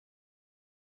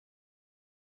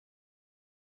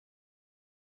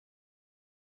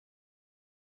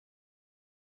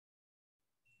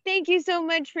Thank you so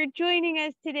much for joining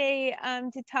us today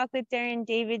to talk with Deryn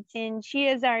Davidson. She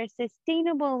is our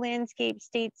Sustainable Landscape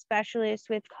State Specialist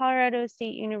with Colorado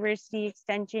State University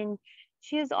Extension.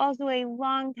 She is also a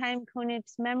longtime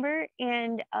CONIPS member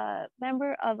and a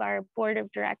member of our board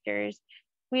of directors.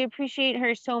 We appreciate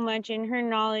her so much, and her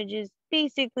knowledge is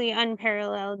basically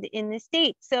unparalleled in the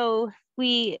state. So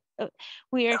we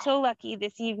are so lucky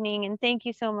this evening, and thank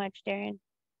you so much, Deryn.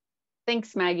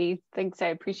 Thanks, Maggie. Thanks. I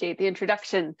appreciate the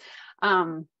introduction.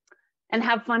 And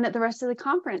have fun at the rest of the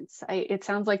conference. It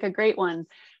sounds like a great one.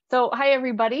 So hi,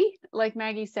 everybody. Like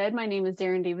Maggie said, my name is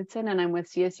Deryn Davidson, and I'm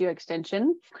with CSU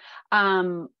Extension.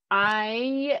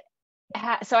 I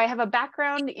have a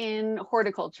background in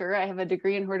horticulture. I have a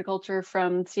degree in horticulture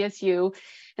from CSU,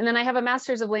 and then I have a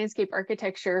master's of landscape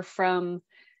architecture from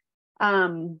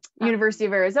University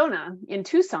of Arizona in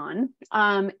Tucson.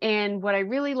 And what I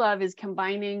really love is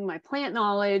combining my plant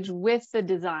knowledge with the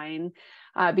design,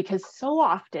 because so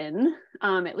often,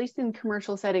 at least in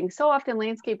commercial settings, so often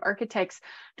landscape architects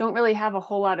don't really have a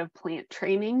whole lot of plant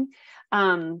training.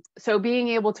 So being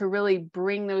able to really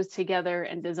bring those together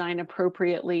and design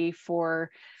appropriately for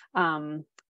our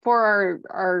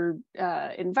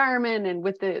environment and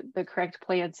with the correct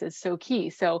plants is so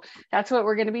key. So that's what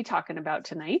we're going to be talking about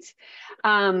tonight.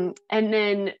 And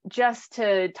then just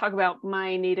to talk about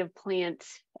my native plant,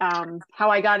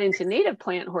 how I got into native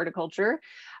plant horticulture.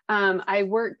 I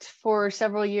worked for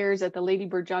several years at the Lady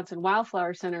Bird Johnson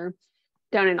Wildflower Center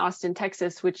down in Austin,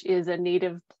 Texas, which is a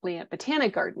native plant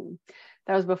botanic garden.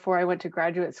 That was before I went to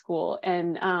graduate school.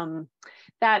 And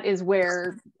that is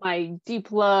where my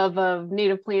deep love of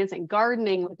native plants and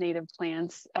gardening with native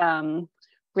plants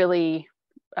really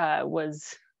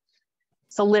was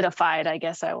solidified, I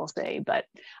guess I will say. But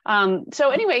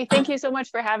so anyway, thank you so much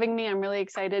for having me. I'm really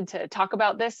excited to talk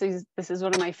about this. This is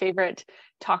one of my favorite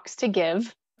talks to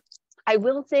give. I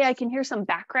will say I can hear some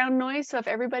background noise. So if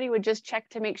everybody would just check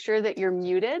to make sure that you're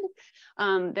muted,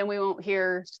 then we won't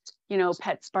hear,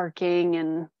 pets barking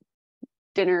and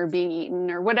dinner being eaten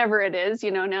or whatever it is.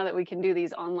 Now that we can do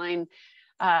these online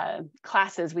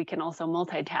classes, we can also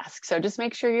multitask. So just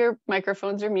make sure your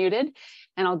microphones are muted,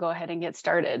 and I'll go ahead and get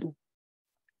started.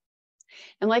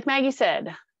 And like Maggie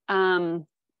said,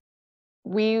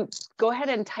 we go ahead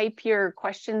and type your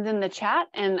questions in the chat,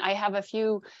 and I have a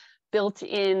few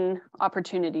built-in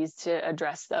opportunities to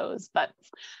address those. But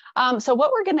so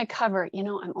what we're going to cover,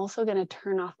 I'm also going to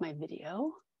turn off my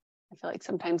video. I feel like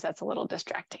sometimes that's a little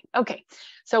distracting. Okay,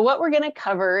 so what we're going to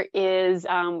cover is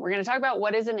we're going to talk about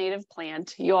what is a native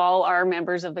plant. You all are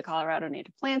members of the Colorado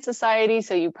Native Plant Society,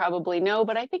 so you probably know,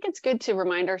 but I think it's good to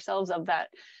remind ourselves of that,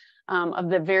 of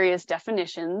the various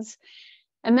definitions.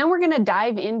 And then we're going to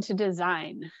dive into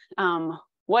design.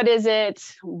 What is it?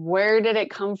 Where did it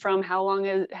come from? How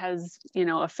long has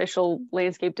official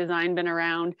landscape design been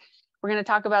around? We're going to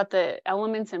talk about the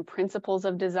elements and principles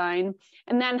of design,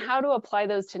 and then how to apply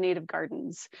those to native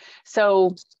gardens.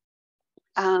 So,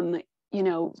 the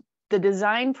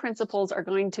design principles are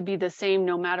going to be the same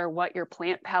no matter what your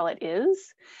plant palette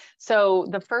is. So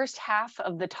the first half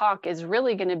of the talk is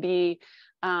really going to be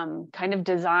kind of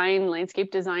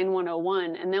landscape design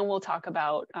 101, and then we'll talk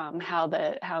about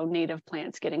how native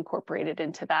plants get incorporated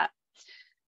into that.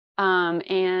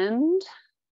 And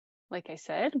like I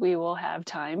said, we will have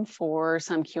time for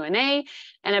some Q&A,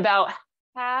 and about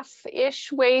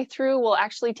half-ish way through, we'll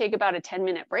actually take about a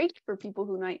 10-minute break for people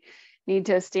who might need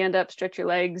to stand up, stretch your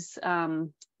legs,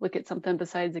 look at something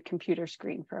besides a computer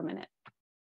screen for a minute.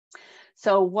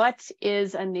 So what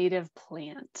is a native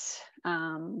plant?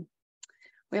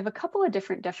 We have a couple of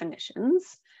different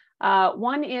definitions.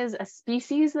 One is a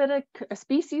species that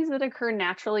occur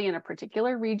naturally in a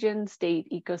particular region, state,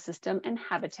 ecosystem, and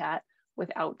habitat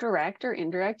without direct or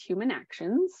indirect human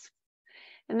actions.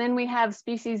 And then we have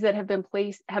species that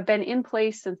have been in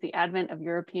place since the advent of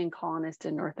European colonists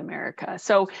in North America.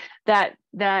 So that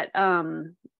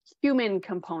human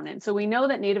component. So we know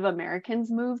that Native Americans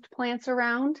moved plants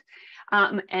around,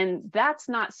 and that's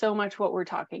not so much what we're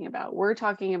talking about. We're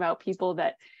talking about people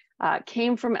that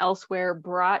came from elsewhere,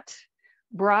 brought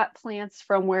plants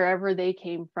from wherever they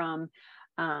came from,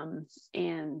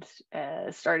 and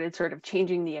started sort of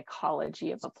changing the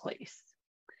ecology of a place.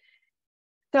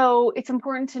 So it's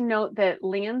important to note that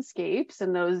landscapes,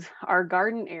 and those are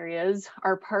garden areas,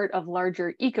 are part of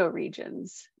larger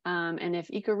ecoregions. And if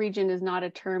ecoregion is not a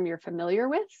term you're familiar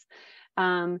with,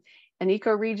 an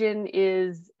ecoregion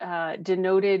is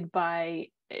denoted by,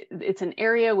 it's an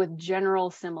area with general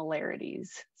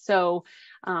similarities. So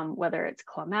whether it's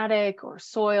climatic or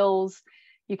soils,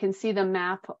 you can see the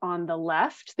map on the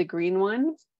left, the green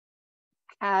one,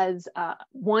 has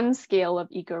one scale of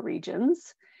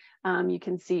ecoregions. You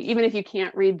can see, even if you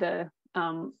can't read the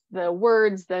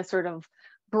words, the sort of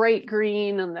bright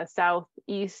green on the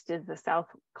southeast is the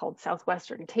called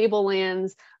southwestern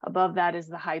tablelands. Above that is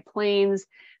the high plains,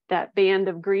 that band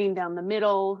of green down the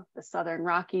middle, the southern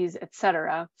Rockies,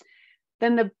 etc.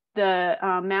 Then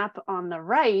the map on the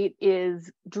right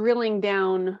is drilling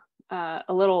down a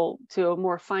little to a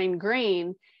more fine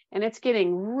grain, and it's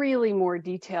getting really more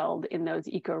detailed in those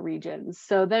ecoregions.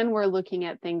 So then we're looking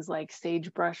at things like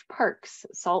sagebrush parks,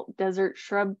 salt desert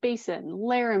shrub basin,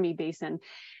 Laramie basin.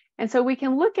 And so we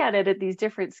can look at it at these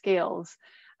different scales.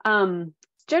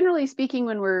 Generally speaking,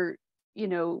 when we're,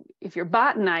 if you're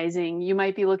botanizing, you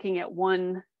might be looking at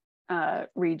one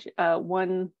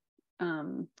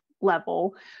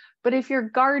level. But if you're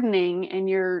gardening and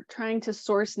you're trying to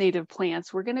source native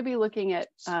plants, we're going to be looking at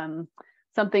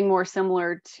something more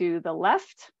similar to the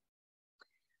left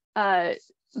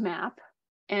map.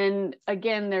 And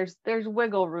again, there's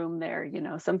wiggle room there.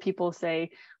 Some people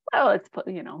say, well, it's,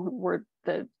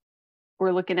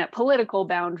 we're looking at political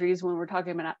boundaries when we're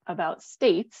talking about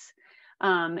states.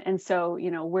 And so,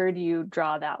 where do you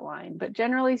draw that line? But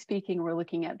generally speaking, we're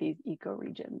looking at these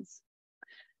ecoregions.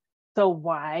 So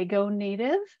why go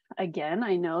native? Again,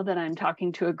 I know that I'm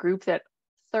talking to a group that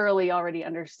thoroughly already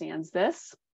understands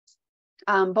this.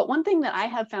 But one thing that I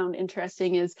have found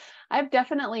interesting is I've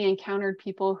definitely encountered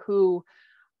people who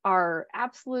are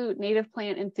absolute native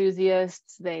plant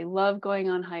enthusiasts. They love going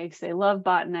on hikes. They love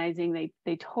botanizing.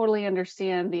 They totally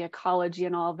understand the ecology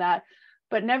and all of that,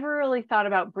 but never really thought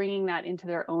about bringing that into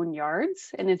their own yards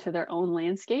and into their own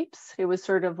landscapes. It was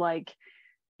sort of like,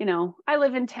 I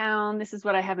live in town. This is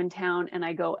what I have in town, and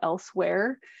I go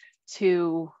elsewhere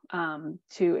to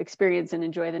experience and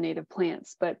enjoy the native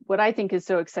plants. But what I think is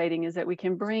so exciting is that we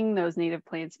can bring those native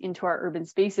plants into our urban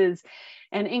spaces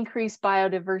and increase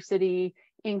biodiversity,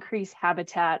 increase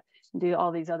habitat, and do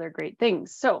all these other great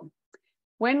things. So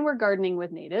when we're gardening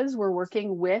with natives, we're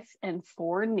working with and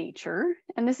for nature,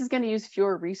 and this is going to use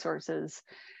fewer resources.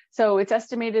 So it's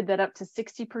estimated that up to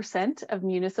 60% of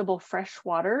municipal fresh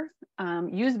water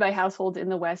used by households in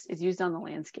the West is used on the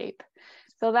landscape.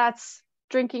 So that's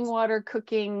drinking water,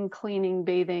 cooking, cleaning,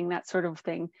 bathing, that sort of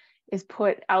thing is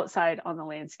put outside on the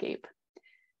landscape.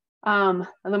 The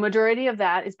majority of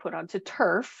that is put onto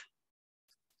turf,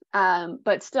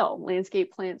 but still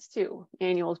landscape plants too,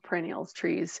 annuals, perennials,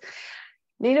 trees.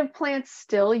 Native plants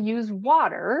still use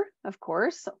water, of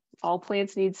course. All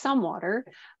plants need some water,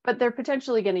 but they're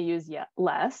potentially going to use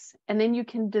less. And then you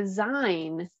can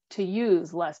design to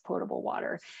use less potable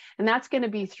water. And that's going to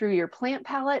be through your plant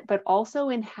palette, but also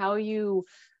in how you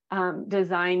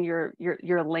design your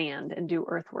land and do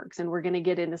earthworks. And we're going to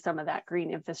get into some of that green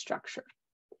infrastructure.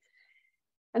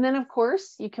 And then, of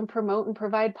course, you can promote and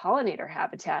provide pollinator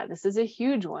habitat. This is a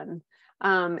huge one.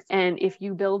 And if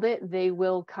you build it, they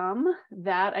will come.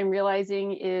 That, I'm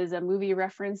realizing, is a movie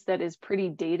reference that is pretty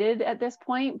dated at this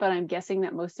point, but I'm guessing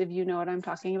that most of you know what I'm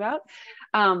talking about.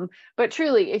 But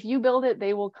truly, if you build it,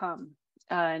 they will come.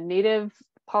 Native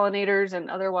pollinators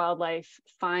and other wildlife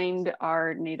find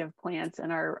our native plants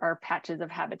and our patches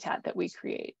of habitat that we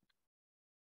create.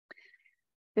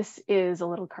 This is a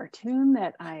little cartoon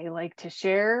that I like to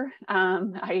share.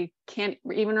 I can't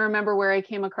even remember where I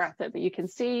came across it, but you can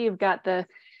see you've got the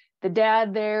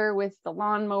dad there with the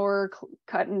lawnmower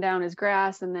cutting down his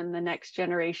grass, and then the next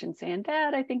generation saying,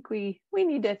 Dad, I think we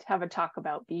need to have a talk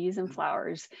about bees and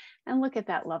flowers, and look at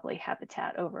that lovely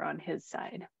habitat over on his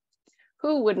side.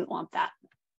 Who wouldn't want that?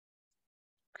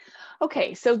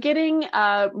 Okay, so getting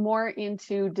more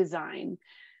into design.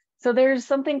 So there's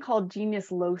something called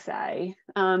genius loci,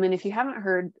 and if you haven't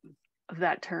heard of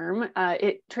that term,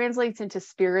 it translates into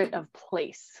spirit of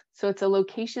place. So it's a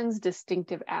location's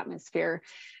distinctive atmosphere.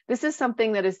 This is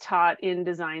something that is taught in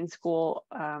design school,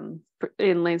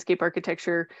 in landscape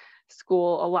architecture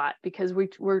school a lot, because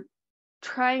we're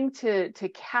trying to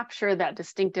capture that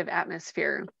distinctive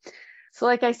atmosphere. So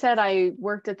like I said, I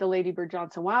worked at the Lady Bird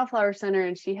Johnson Wildflower Center,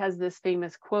 and she has this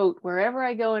famous quote, wherever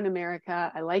I go in America,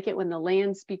 I like it when the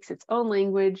land speaks its own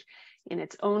language in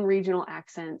its own regional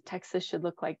accent. Texas should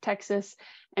look like Texas,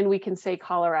 and we can say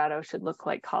Colorado should look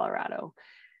like Colorado.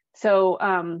 So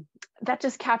that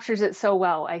just captures it so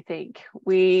well, I think.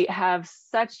 We have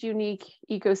such unique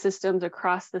ecosystems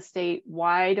across the state.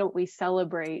 Why don't we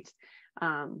celebrate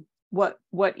what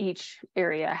each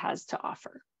area has to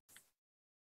offer?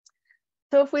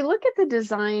 So if we look at the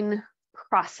design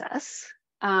process,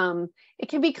 it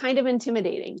can be kind of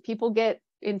intimidating. People get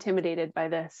intimidated by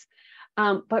this.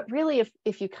 But really,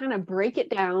 if you kind of break it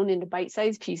down into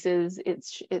bite-sized pieces,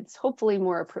 it's hopefully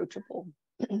more approachable.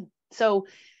 So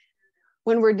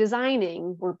When we're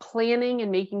designing, we're planning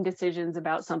and making decisions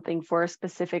about something for a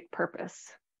specific purpose.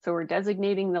 So we're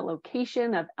designating the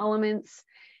location of elements,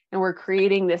 and we're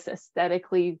creating this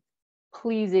aesthetically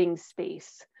pleasing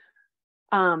space.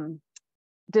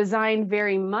 Design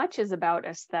very much is about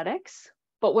aesthetics,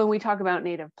 but when we talk about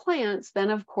native plants,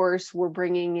 then of course we're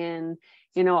bringing in,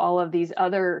 all of these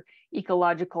other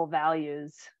ecological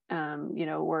values.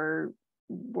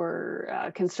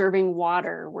 We're conserving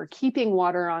water, we're keeping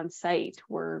water on site,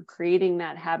 we're creating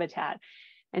that habitat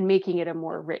and making it a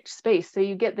more rich space. So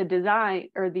you get the design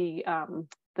or the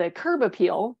curb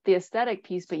appeal, the aesthetic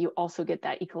piece, but you also get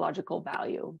that ecological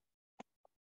value.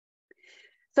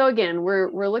 So again,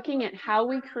 we're looking at how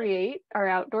we create our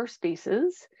outdoor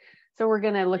spaces. So we're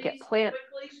going to look at plant.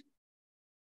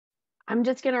 I'm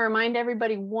just going to remind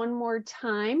everybody one more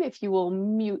time, if you will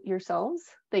mute yourselves.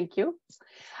 Thank you.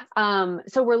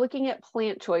 So we're looking at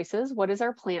plant choices. What is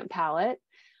our plant palette?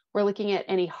 We're looking at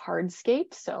any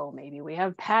hardscape. So maybe we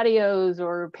have patios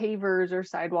or pavers or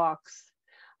sidewalks.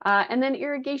 And then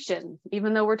irrigation.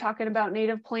 Even though we're talking about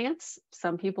native plants,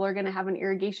 some people are going to have an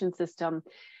irrigation system.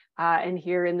 And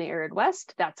here in the arid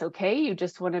West, that's okay. You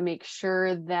just want to make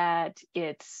sure that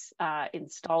it's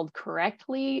installed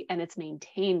correctly and it's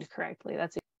maintained correctly.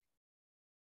 That's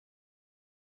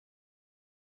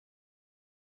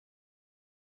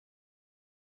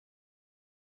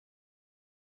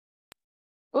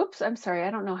Oops, I'm sorry.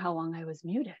 I don't know how long I was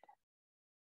muted.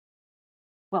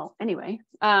 Well, anyway,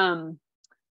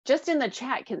 just in the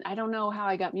chat, I don't know how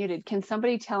I got muted. Can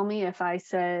somebody tell me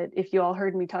if you all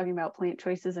heard me talking about plant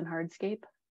choices and hardscape?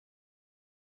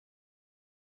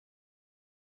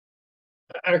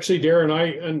 Actually,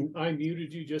 Deryn, I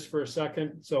muted you just for a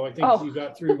second, so I think you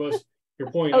got through most your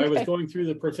point. Okay. I was going through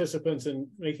the participants and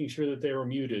making sure that they were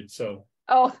muted. So.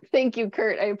 Oh, thank you,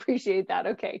 Kurt. I appreciate that.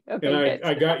 Okay. Okay. And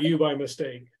I got you by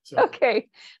mistake. So. Okay,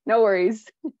 no worries.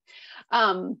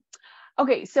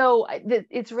 Okay, so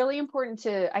it's really important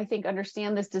to, I think,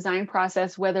 understand this design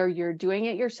process, whether you're doing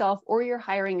it yourself or you're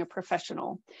hiring a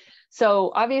professional.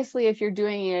 So obviously, if you're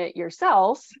doing it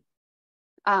yourself,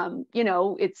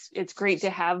 it's great to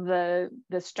have the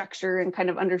structure and kind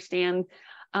of understand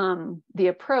the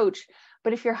approach.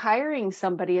 But if you're hiring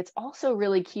somebody, it's also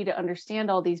really key to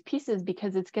understand all these pieces,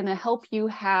 because it's going to help you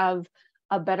have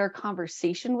a better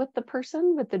conversation with the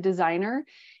person, with the designer.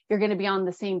 You're going to be on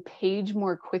the same page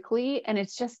more quickly, and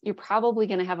you're probably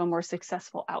going to have a more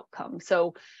successful outcome.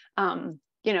 So,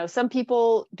 some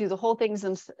people do the whole things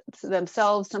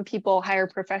themselves. Some people hire a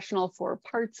professional for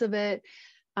parts of it.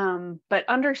 But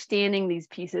understanding these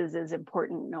pieces is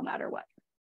important no matter what.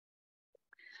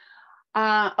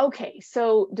 Okay,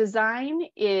 so design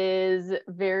is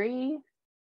very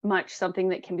much something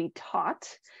that can be taught.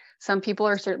 Some people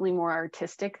are certainly more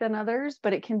artistic than others,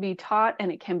 but it can be taught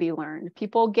and it can be learned.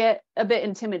 People get a bit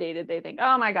intimidated. They think,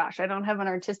 oh my gosh, I don't have an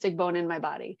artistic bone in my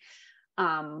body.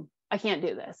 I can't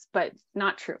do this, but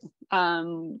not true.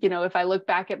 If I look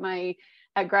back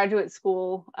at graduate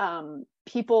school,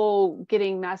 people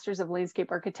getting masters of landscape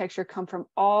architecture come from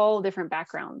all different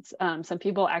backgrounds. Some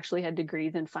people actually had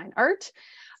degrees in fine art.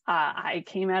 I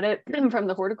came at it from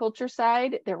the horticulture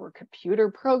side. There were computer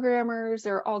programmers.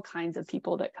 There are all kinds of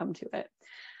people that come to it.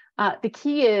 The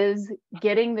key is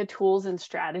getting the tools and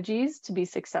strategies to be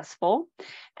successful,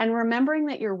 and remembering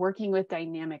that you're working with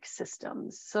dynamic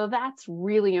systems. So that's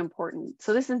really important.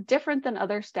 So this is different than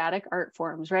other static art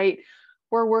forms, right?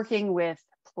 We're working with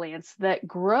plants that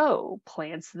grow,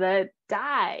 plants that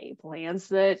die, plants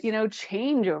that,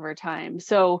 change over time.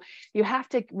 So you have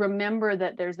to remember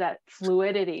that there's that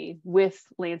fluidity with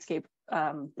landscape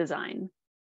design.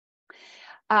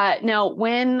 Now,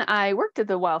 when I worked at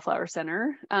the Wildflower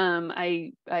Center,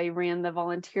 I ran the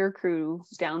volunteer crew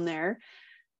down there.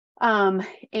 And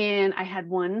I had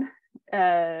one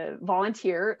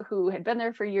volunteer who had been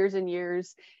there for years and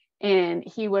years. And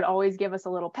he would always give us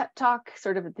a little pep talk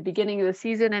sort of at the beginning of the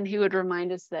season. And he would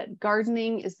remind us that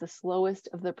gardening is the slowest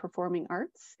of the performing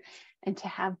arts and to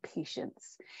have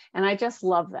patience. And I just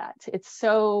love that. It's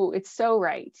so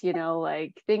right.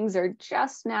 Like things are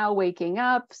just now waking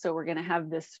up. So we're going to have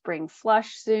this spring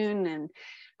flush soon,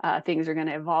 and things are going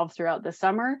to evolve throughout the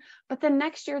summer. But then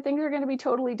next year, things are going to be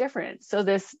totally different. So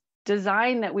this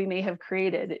design that we may have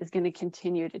created is going to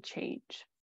continue to change.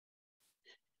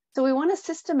 So we want to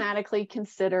systematically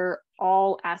consider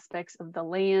all aspects of the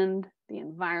land, the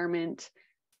environment.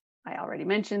 I already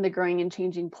mentioned the growing and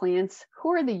changing plants.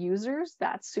 Who are the users?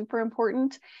 That's super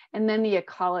important. And then the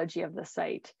ecology of the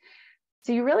site.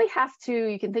 So you really have to,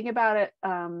 you can think about it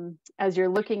as you're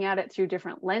looking at it through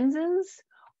different lenses,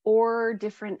 or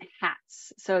different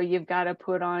hats. So you've got to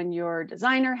put on your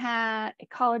designer hat,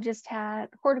 ecologist hat,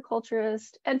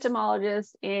 horticulturist,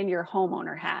 entomologist, and your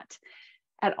homeowner hat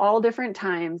at all different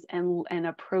times, and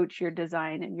approach your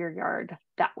design in your yard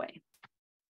that way.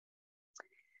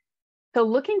 So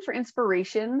looking for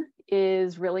inspiration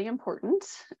is really important.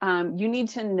 You need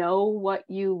to know what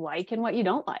you like and what you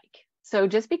don't like. So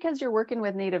just because you're working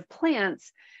with native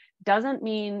plants doesn't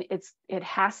mean it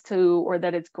has to, or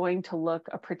that it's going to look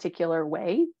a particular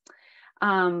way.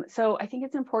 So I think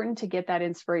it's important to get that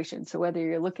inspiration. So whether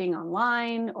you're looking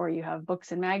online or you have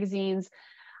books and magazines,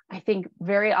 I think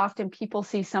very often people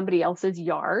see somebody else's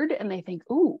yard and they think,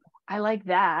 ooh, I like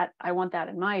that. I want that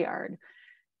in my yard.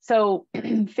 So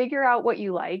figure out what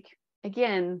you like.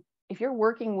 Again, if you're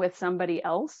working with somebody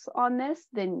else on this,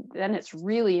 then it's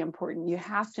really important. You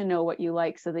have to know what you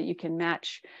like so that you can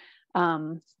match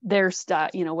their style,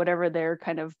 whatever their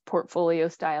kind of portfolio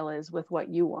style is with what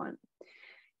you want.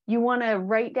 You want to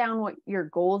write down what your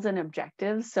goals and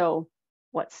objectives. So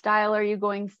what style are you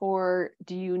going for?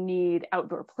 Do you need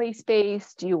outdoor play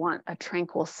space? Do you want a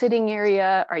tranquil sitting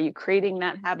area? Are you creating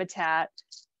that habitat?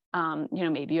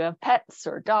 Maybe you have pets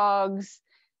or dogs,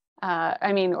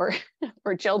 or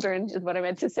children is what I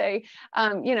meant to say.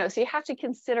 So you have to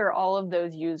consider all of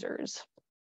those users.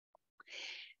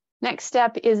 Next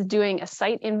step is doing a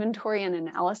site inventory and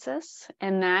analysis,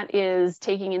 and that is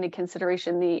taking into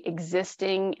consideration the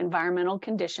existing environmental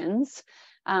conditions.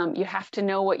 You have to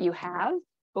know what you have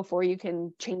before you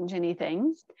can change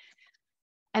anything.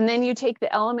 And then you take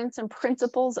the elements and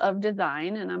principles of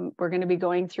design, and we're going to be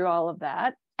going through all of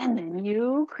that, and then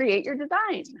you create your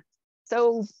design.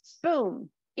 So boom,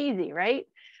 easy, right?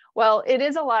 Well, it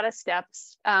is a lot of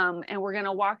steps, and we're going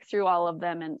to walk through all of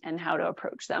them and how to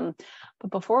approach them.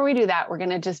 But before we do that, we're going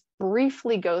to just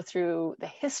briefly go through the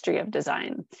history of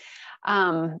design.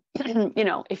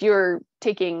 If you're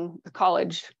taking a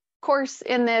college course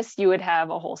in this, you would have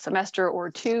a whole semester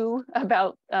or two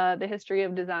about the history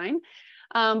of design.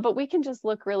 But we can just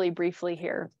look really briefly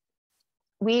here.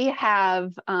 We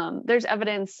have, there's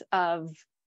evidence of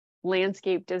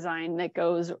landscape design that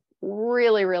goes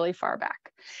really, really far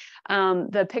back.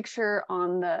 The picture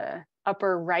on the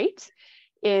upper right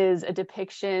is a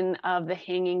depiction of the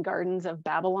Hanging Gardens of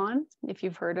Babylon, if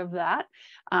you've heard of that.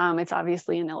 It's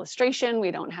obviously an illustration. We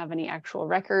don't have any actual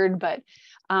record, but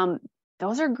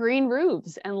those are green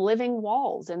roofs and living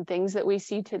walls and things that we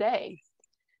see today.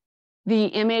 The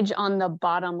image on the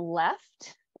bottom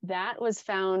left, that was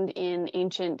found in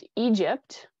ancient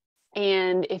Egypt.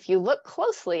 And if you look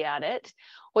closely at it,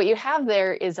 what you have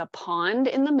there is a pond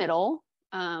in the middle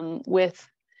with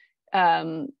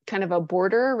kind of a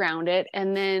border around it,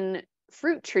 and then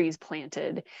fruit trees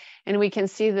planted. And we can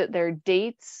see that they're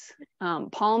dates,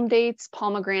 palm dates,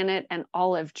 pomegranate, and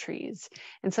olive trees.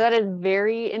 And so that is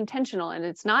very intentional, and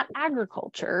it's not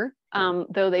agriculture,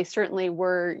 though they certainly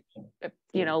were,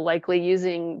 likely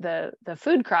using the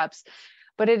food crops,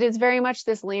 but it is very much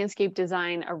this landscape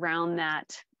design around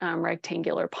that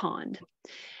rectangular pond.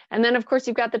 And then, of course,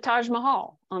 you've got the Taj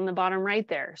Mahal on the bottom right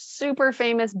there. Super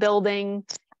famous building.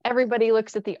 Everybody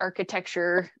looks at the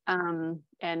architecture and,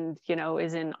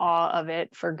 is in awe of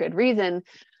it for good reason.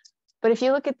 But if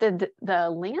you look at the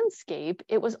landscape,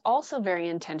 it was also very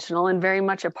intentional and very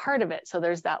much a part of it. So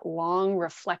there's that long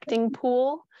reflecting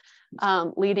pool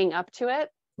leading up to it.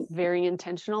 Very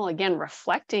intentional, again,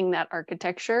 reflecting that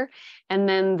architecture. And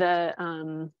then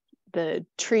the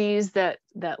trees that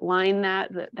line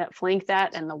that flank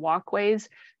that, and the walkways.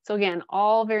 So again,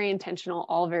 all very intentional,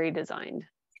 all very designed.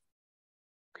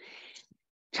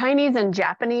 Chinese and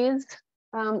Japanese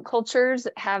cultures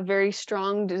have very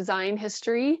strong design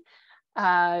history.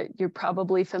 You're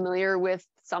probably familiar with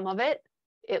some of it.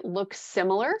 It looks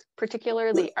similar,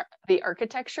 particularly the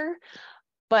architecture,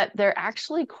 but they're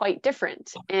actually quite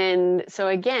different. And so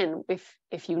again,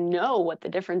 if you know what the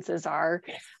differences are,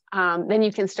 then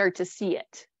you can start to see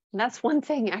it. And that's one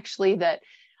thing actually that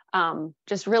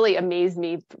just really amazed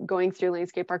me going through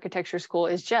landscape architecture school,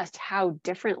 is just how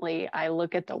differently I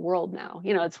look at the world now.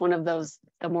 It's one of those,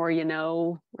 the more you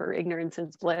know, or ignorance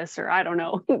is bliss, or I don't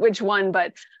know which one,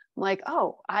 but I'm like,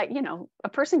 oh, a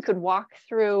person could walk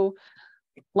through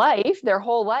life, their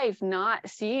whole life, not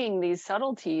seeing these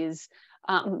subtleties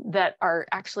that are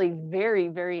actually very,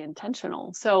 very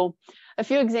intentional. So a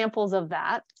few examples of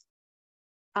that.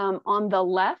 On the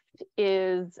left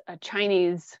is a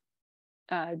Chinese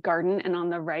garden, and on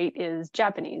the right is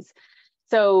Japanese.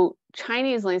 So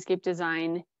Chinese landscape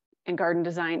design and garden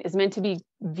design is meant to be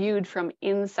viewed from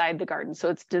inside the garden. So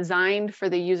it's designed for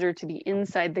the user to be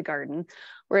inside the garden,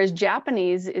 whereas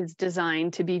Japanese is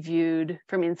designed to be viewed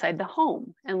from inside the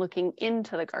home and looking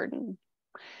into the garden.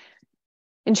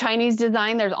 In Chinese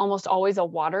design, there's almost always a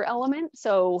water element.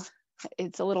 So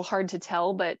it's a little hard to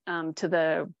tell, but to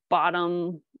the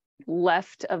bottom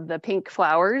left of the pink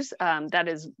flowers, that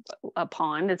is a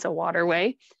pond. It's a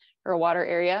waterway or a water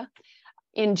area.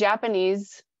 In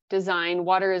Japanese design,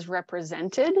 water is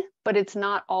represented, but it's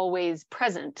not always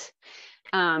present.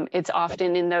 It's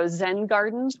often in those Zen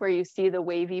gardens where you see the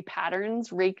wavy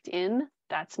patterns raked in.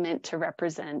 That's meant to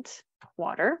represent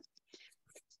water.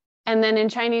 And then in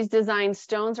Chinese design,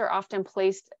 stones are often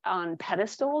placed on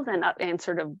pedestals and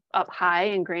sort of up high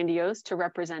and grandiose to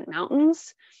represent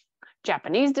mountains.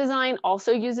 Japanese design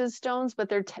also uses stones,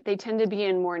 but they tend to be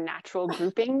in more natural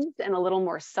groupings and a little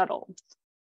more subtle.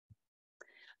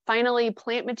 Finally,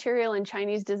 plant material in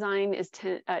Chinese design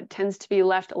tends to be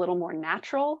left a little more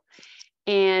natural.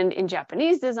 And in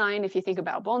Japanese design, if you think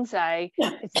about bonsai,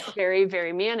 it's very,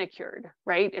 very manicured,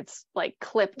 right? It's like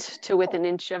clipped to within an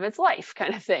inch of its life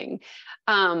kind of thing.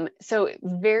 So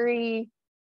very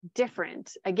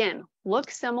different. Again,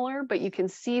 look similar, but you can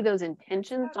see those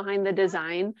intentions behind the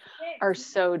design are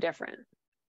so different.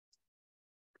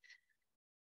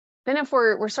 Then if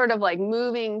we're sort of like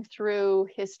moving through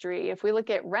history, if we look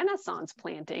at Renaissance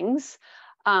plantings,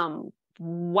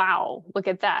 wow, look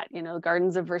at that, you know,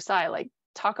 Gardens of Versailles, like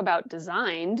talk about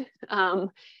designed.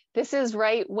 This is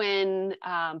right when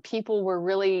people were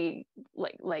really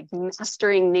like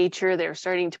mastering nature. They were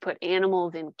starting to put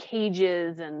animals in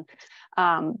cages and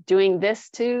doing this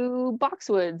to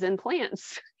boxwoods and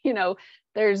plants. You know,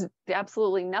 there's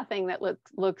absolutely nothing that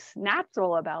looks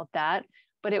natural about that,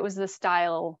 but it was the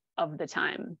style of the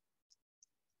time.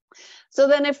 So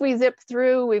then if we zip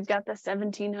through, we've got the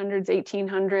 1700s,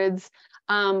 1800s.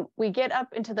 We get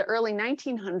up into the early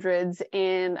 1900s,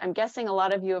 and I'm guessing a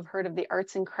lot of you have heard of the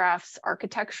arts and crafts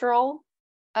architectural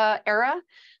era.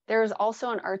 There's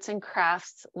also an arts and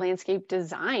crafts landscape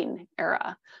design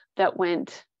era that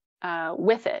went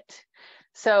with it.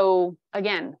 So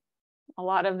again, a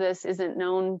lot of this isn't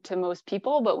known to most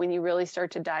people, but when you really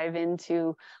start to dive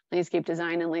into landscape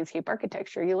design and landscape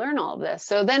architecture, you learn all of this.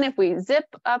 So then if we zip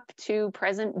up to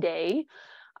present day,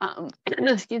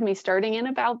 excuse me, starting in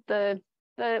about the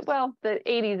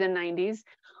 80s and 90s,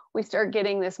 we start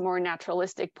getting this more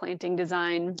naturalistic planting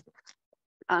design.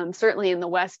 Certainly in the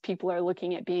West, people are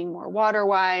looking at being more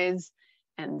water-wise,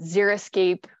 and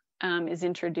xeriscape is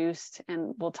introduced,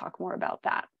 and we'll talk more about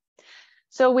that.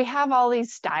 So we have all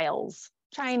these styles: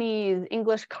 Chinese,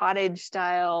 English cottage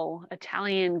style,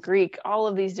 Italian, Greek, all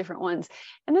of these different ones.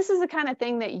 And this is the kind of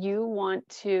thing that you want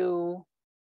to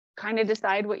kind of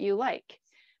decide what you like.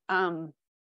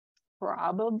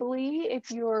 Probably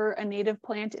if you're a native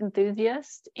plant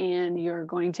enthusiast and you're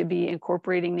going to be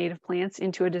incorporating native plants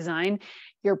into a design,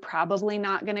 you're probably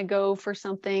not going to go for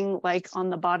something like on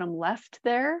the bottom left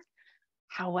there.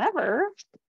 However,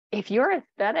 if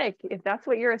that's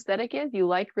what your aesthetic is, you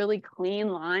like really clean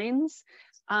lines,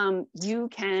 you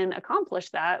can accomplish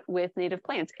that with native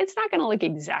plants. It's not going to look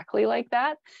exactly like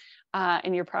that,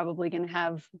 and you're probably going to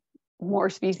have more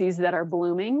species that are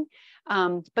blooming.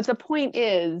 But the point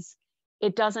is,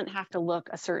 it doesn't have to look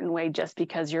a certain way just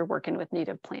because you're working with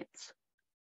native plants.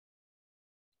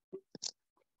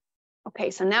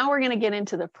 Okay, so now we're going to get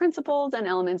into the principles and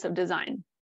elements of design.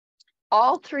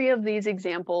 All three of these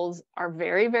examples are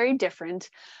very, very different,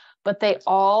 but they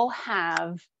all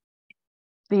have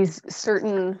these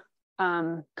certain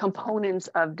components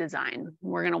of design.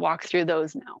 We're going to walk through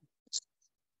those now.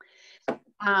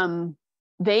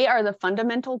 They are the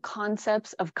fundamental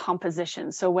concepts of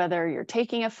composition. So whether you're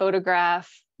taking a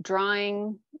photograph,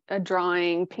 drawing a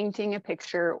drawing, painting a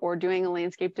picture, or doing a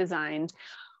landscape design,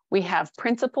 we have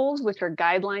principles, which are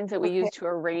guidelines that we use to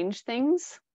arrange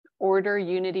things: order,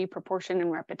 unity, proportion,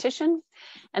 and repetition.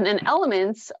 And then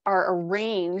elements are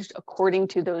arranged according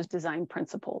to those design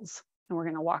principles. And we're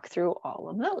going to walk through all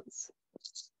of those.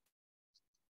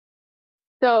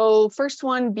 So first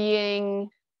one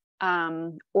being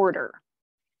order.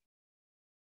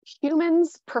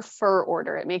 Humans prefer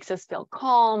order. It makes us feel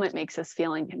calm. It makes us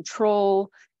feel in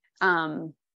control.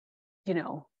 You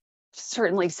know,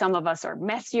 certainly some of us are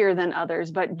messier than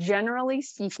others, but generally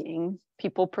speaking,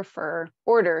 people prefer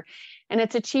order, and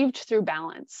it's achieved through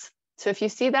balance. So if you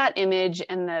see that image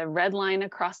and the red line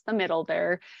across the middle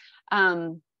there,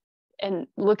 and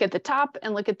look at the top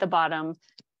and look at the bottom,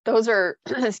 those are,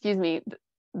 excuse me,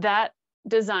 that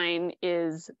design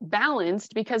is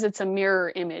balanced because it's a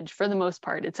mirror image. For the most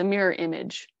part, it's a mirror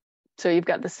image. So you've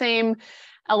got the same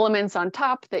elements on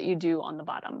top that you do on the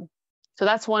bottom. So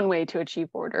that's one way to achieve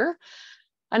order.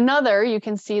 Another, you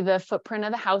can see the footprint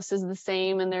of the house is the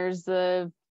same, and there's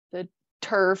the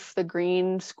turf, the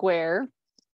green square.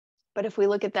 But if we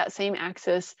look at that same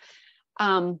axis,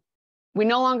 we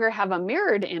no longer have a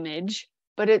mirrored image,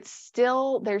 but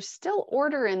there's still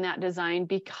order in that design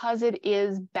because it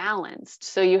is balanced.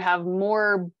 So you have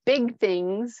more big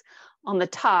things on the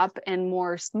top and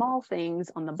more small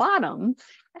things on the bottom,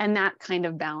 and that kind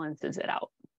of balances it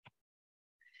out.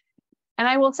 And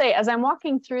I will say, as I'm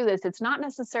walking through this, it's not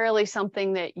necessarily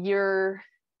something that you're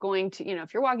going to,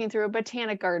 if you're walking through a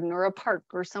botanic garden or a park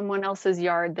or someone else's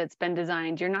yard that's been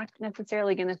designed, you're not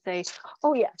necessarily going to say,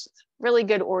 oh yes, really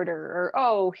good order, or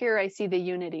oh, here I see the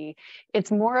unity.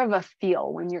 It's more of a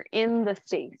feel. When you're in the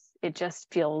space, it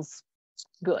just feels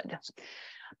good.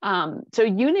 So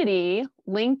unity,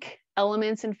 link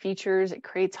elements and features, it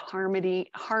creates harmony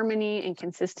and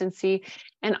consistency.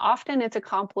 And often it's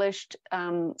accomplished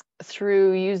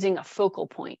through using a focal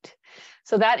point.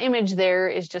 So that image there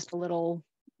is just a little,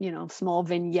 small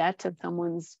vignette of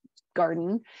someone's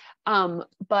garden.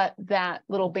 But that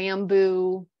little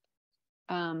bamboo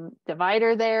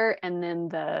divider there, and then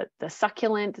the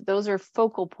succulent, those are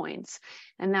focal points.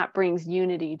 And that brings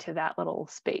unity to that little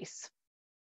space.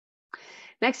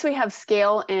 Next, we have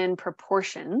scale and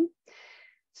proportion.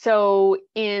 So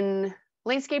in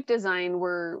landscape design,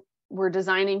 we're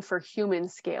designing for human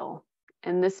scale.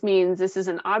 And this means this is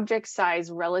an object size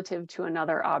relative to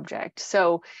another object.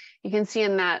 So you can see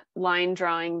in that line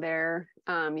drawing there,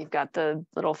 you've got the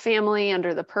little family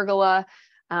under the pergola.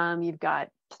 You've got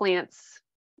plants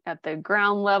at the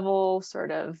ground level, sort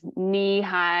of knee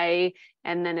high,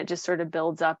 and then it just sort of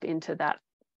builds up into that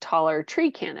taller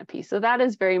tree canopy. So that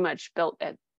is very much built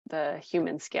at the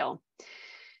human scale.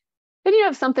 Then you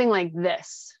have something like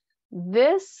this.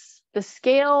 The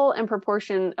scale and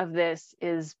proportion of this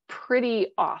is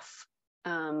pretty off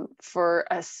for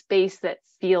a space that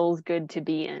feels good to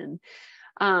be in.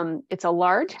 It's a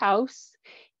large house.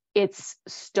 It's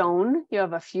stone. You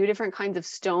have a few different kinds of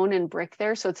stone and brick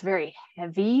there. So it's very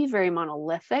heavy, very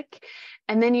monolithic.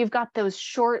 And then you've got those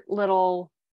short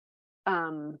little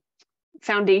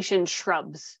foundation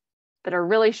shrubs that are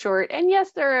really short. And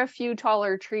yes, there are a few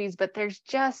taller trees, but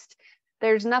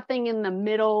there's nothing in the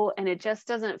middle, and it just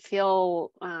doesn't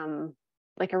feel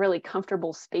like a really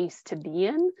comfortable space to be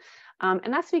in.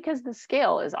 And that's because the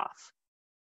scale is off.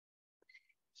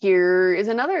 Here is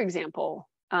another example.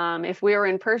 If we were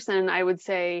in person, I would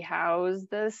say, how's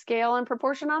the scale and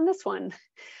proportion on this one?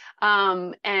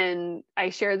 And I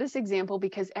share this example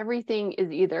because everything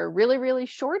is either really, really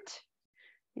short.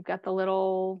 You've got the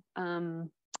little,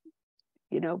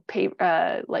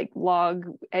 like log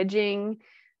edging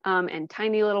and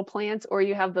tiny little plants, or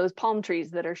you have those palm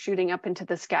trees that are shooting up into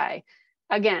the sky.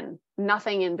 Again,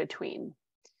 nothing in between.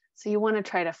 So you want to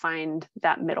try to find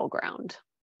that middle ground.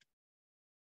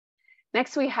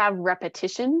 Next, we have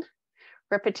repetition.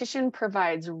 Repetition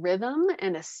provides rhythm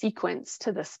and a sequence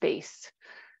to the space.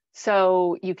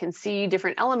 So you can see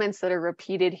different elements that are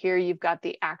repeated here. You've got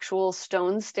the actual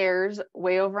stone stairs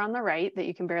way over on the right that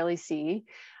you can barely see.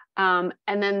 And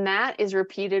then that is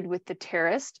repeated with the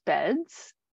terraced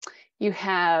beds. You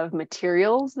have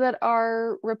materials that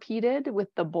are repeated with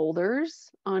the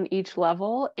boulders on each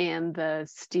level and the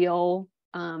steel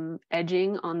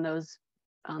edging on those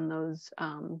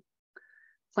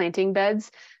planting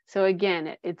beds. So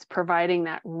again, it's providing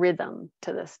that rhythm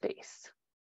to the space.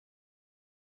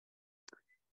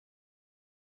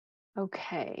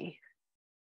 Okay.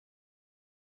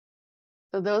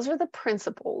 So those are the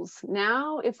principles.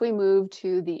 Now, if we move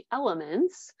to the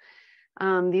elements,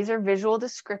 these are visual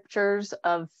descriptors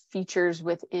of features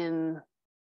within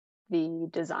the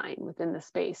design, within the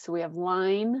space. So we have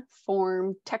line,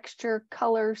 form, texture,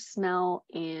 color, smell,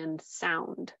 and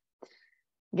sound.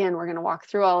 Again, we're going to walk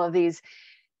through all of these.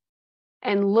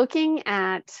 And looking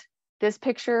at this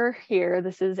picture here,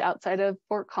 this is outside of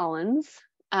Fort Collins.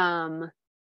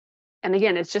 And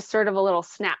again, it's just sort of a little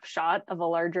snapshot of a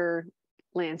larger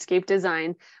landscape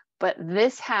design, but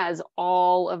this has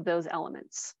all of those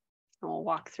elements. And we'll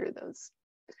walk through those.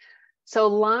 So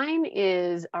line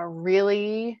is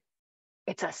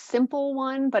it's a simple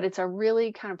one, but it's a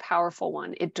really kind of powerful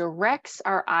one. It directs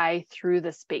our eye through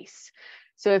the space.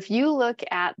 So if you look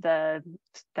at that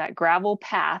gravel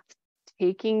path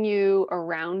taking you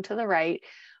around to the right,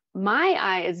 my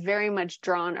eye is very much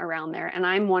drawn around there. And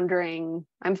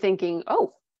I'm thinking,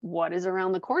 oh, what is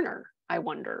around the corner? I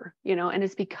wonder, and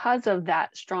it's because of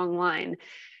that strong line.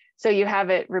 So you have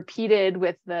it repeated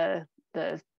with the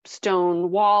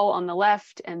stone wall on the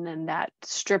left and then that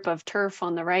strip of turf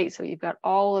on the right. So you've got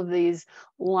all of these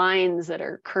lines that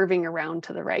are curving around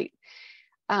to the right.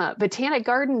 Botanic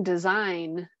garden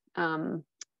design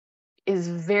is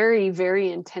very,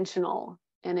 very intentional,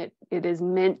 and it is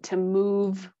meant to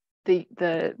move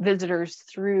the visitors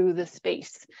through the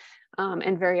space.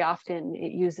 And very often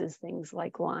it uses things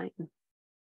like line.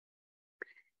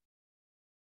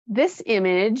 This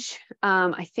image,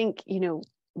 I think,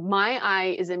 my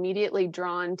eye is immediately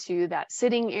drawn to that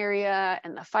sitting area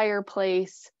and the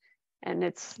fireplace. And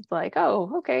it's like,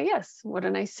 oh, okay, yes, what a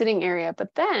nice sitting area.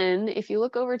 But then if you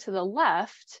look over to the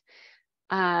left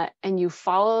and you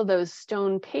follow those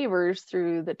stone pavers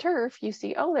through the turf, you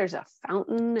see, oh, there's a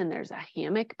fountain and there's a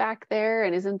hammock back there.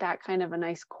 And isn't that kind of a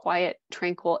nice, quiet,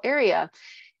 tranquil area?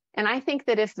 And I think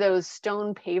that if those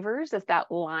stone pavers, if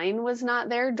that line was not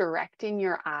there directing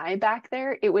your eye back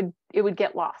there, it would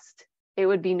get lost. It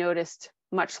would be noticed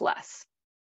much less.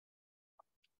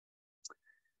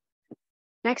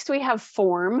 Next, we have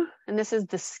form, and this is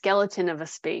the skeleton of a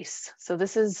space. So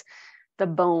this is the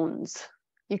bones.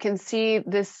 You can see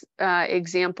this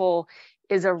example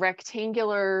is a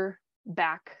rectangular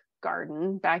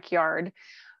backyard,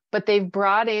 but they've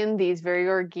brought in these very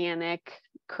organic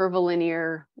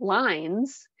curvilinear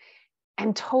lines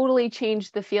and totally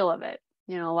changed the feel of it.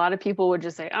 A lot of people would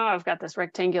just say, oh, I've got this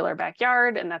rectangular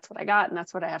backyard and that's what I got and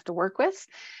that's what I have to work with.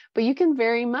 But you can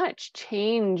very much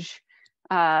change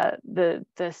the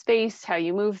space, how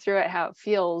you move through it, how it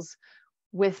feels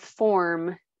with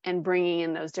form and bringing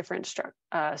in those different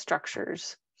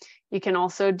structures. You can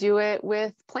also do it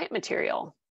with plant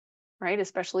material, right?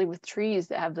 Especially with trees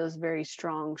that have those very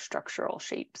strong structural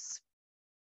shapes.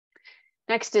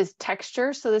 Next is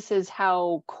texture. So this is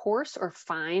how coarse or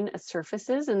fine a surface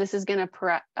is, and this is going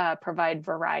to provide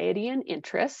variety and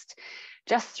interest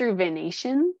just through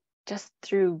venation, just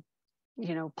through,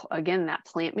 again, that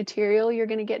plant material, you're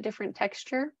going to get different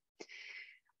texture.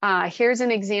 Here's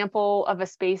an example of a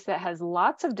space that has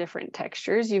lots of different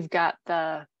textures. You've got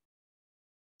on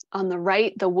the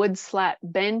right, the wood slat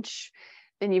bench.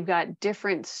 Then you've got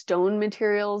different stone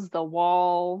materials, the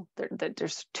wall,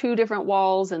 there's two different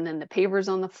walls, and then the pavers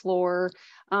on the floor.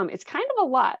 It's kind of a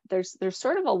lot. There's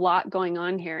sort of a lot going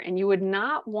on here, and you would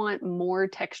not want more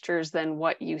textures than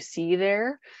what you see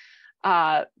there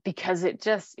because it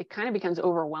kind of becomes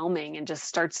overwhelming and just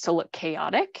starts to look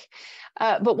chaotic.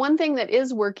 But one thing that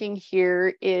is working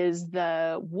here is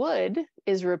the wood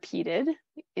is repeated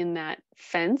in that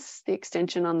fence, the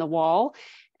extension on the wall,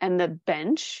 and the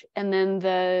bench, and then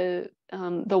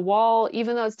the wall,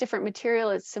 even though it's different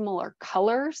material, it's similar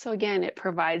color. So again, it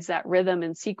provides that rhythm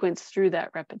and sequence through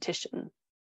that repetition.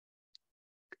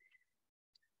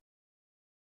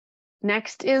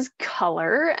 Next is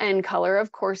color, and color,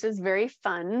 of course, is very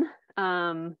fun.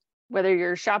 Whether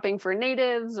you're shopping for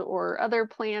natives or other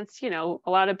plants, a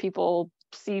lot of people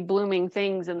see blooming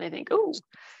things and they think, oh,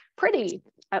 pretty.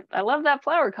 I love that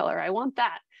flower color. I want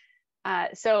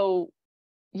that. So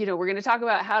we're going to talk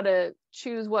about how to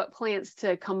choose what plants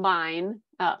to combine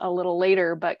a little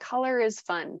later, but color is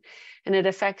fun and it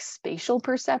affects spatial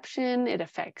perception. It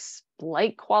affects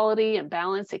light quality and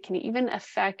balance. It can even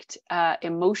affect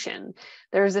emotion.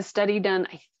 There's a study done,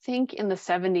 I think in the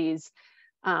 70s,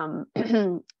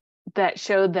 that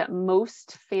showed that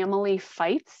most family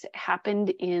fights happened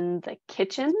in the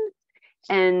kitchen.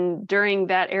 And during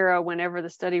that era, whenever the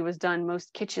study was done,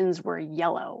 most kitchens were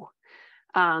yellow.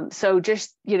 So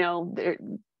just,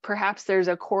 perhaps there's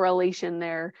a correlation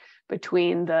there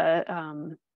between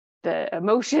the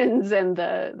emotions and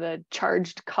the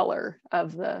charged color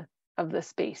of the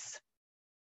space.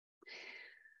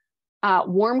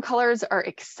 Warm colors are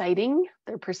exciting.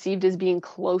 They're perceived as being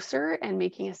closer and they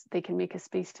can make a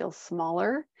space feel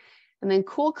smaller. And then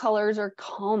cool colors are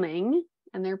calming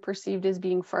and they're perceived as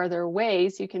being farther away.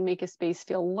 So you can make a space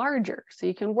feel larger. So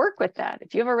you can work with that.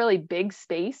 If you have a really big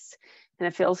space and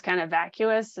it feels kind of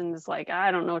vacuous and it's like,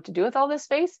 I don't know what to do with all this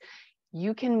space,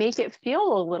 you can make it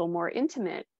feel a little more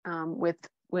intimate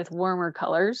with warmer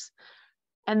colors.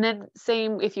 And then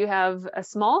same if you have a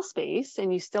small space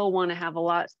and you still want to have a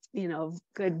lot,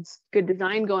 good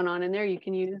design going on in there, you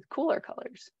can use cooler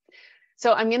colors.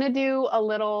 So I'm going to do a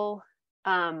little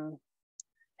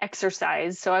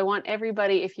exercise. So I want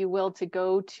everybody, if you will, to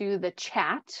go to the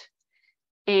chat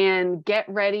and get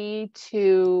ready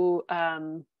to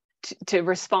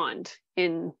respond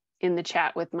in the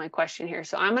chat with my question here.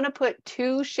 So I'm going to put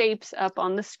two shapes up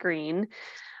on the screen.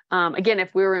 Again,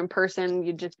 if we were in person,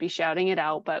 you'd just be shouting it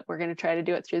out, but we're going to try to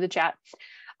do it through the chat.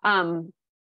 So I'm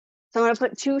going to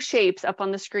put two shapes up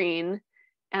on the screen,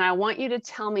 and I want you to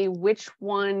tell me which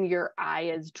one your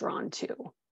eye is drawn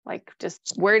to. Like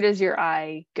just where does your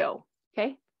eye go?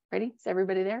 Okay, ready? Is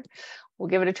everybody there? We'll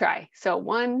give it a try. So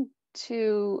 1,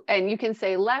 2, and you can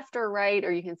say left or right,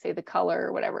 or you can say the color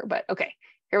or whatever, but okay,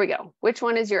 here we go. Which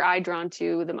one is your eye drawn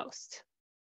to the most?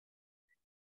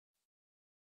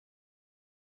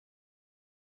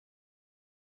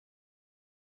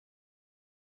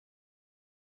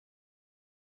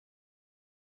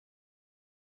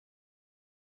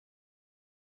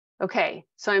 Okay,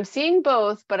 so I'm seeing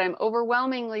both, but I'm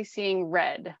overwhelmingly seeing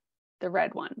red, the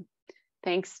red one.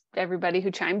 Thanks to everybody who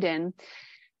chimed in.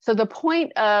 So the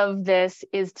point of this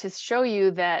is to show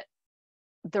you that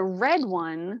the red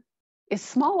one is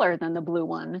smaller than the blue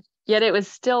one, yet it was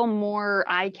still more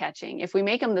eye-catching. If we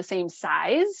make them the same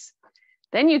size,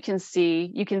 then you can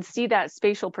see that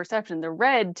spatial perception. The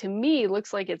red, to me,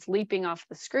 looks like it's leaping off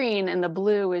the screen, and the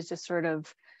blue is just sort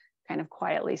of kind of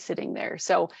quietly sitting there.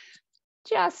 So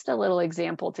just a little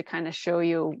example to kind of show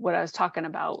you what I was talking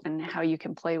about and how you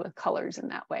can play with colors in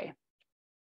that way.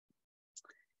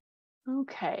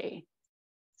 Okay,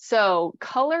 so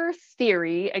color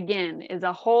theory, again, is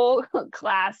a whole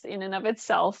class in and of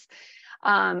itself.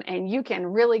 And you can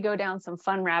really go down some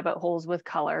fun rabbit holes with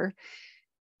color.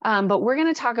 But we're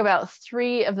going to talk about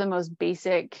 3 of the most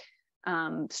basic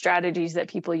strategies that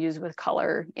people use with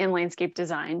color in landscape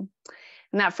design.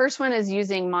 And that first one is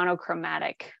using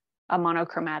a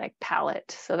monochromatic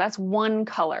palette. So that's one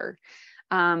color.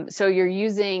 So you're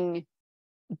using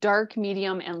dark,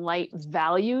 medium, and light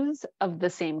values of the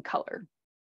same color.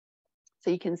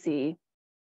 So you can see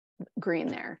green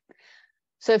there.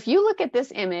 So if you look at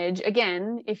this image,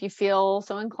 again, if you feel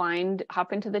so inclined,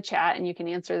 hop into the chat and you can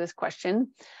answer this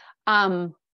question.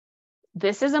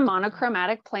 This is a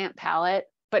monochromatic plant palette,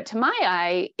 but to my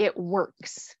eye, it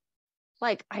works.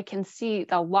 Like I can see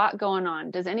a lot going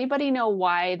on. Does anybody know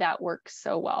why that works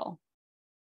so well?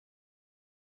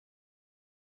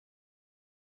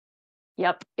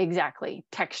 Yep, exactly.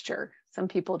 Texture. Some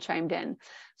people chimed in.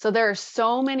 So there are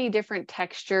so many different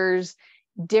textures,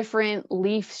 different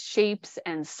leaf shapes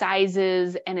and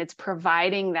sizes, and it's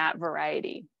providing that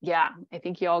variety. Yeah, I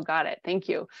think you all got it. Thank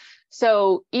you.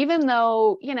 So even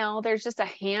though, you know, there's just a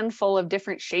handful of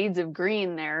different shades of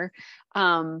green there,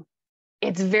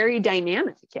 it's very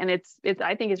dynamic, and it's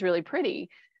I think it's really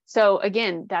pretty. So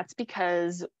again, that's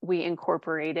because we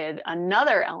incorporated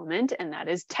another element, and that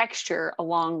is texture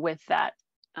along with that,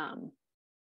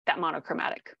 that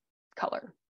monochromatic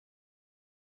color.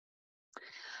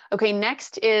 Okay,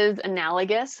 next is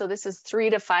analogous. So this is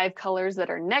 3 to 5 colors that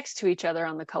are next to each other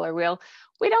on the color wheel.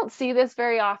 We don't see this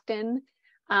very often.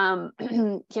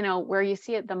 You know, where you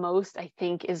see it the most, I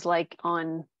think, is like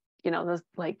on, you know, those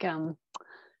like,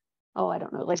 oh, I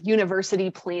don't know, like university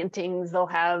plantings. They'll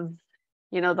have,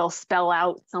 you know, they'll spell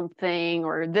out something,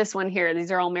 or this one here,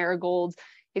 these are all marigolds.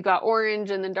 You've got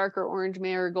orange and then darker orange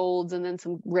marigolds and then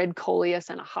some red coleus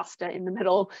and a hosta in the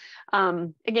middle.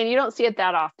 Again, you don't see it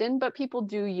that often, but people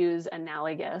do use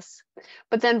analogous.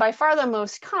 But then by far the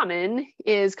most common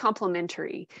is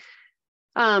complementary.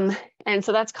 And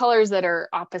so that's colors that are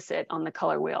opposite on the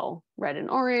color wheel, red and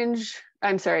orange.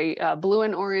 I'm sorry, blue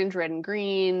and orange, red and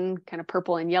green, kind of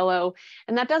purple and yellow.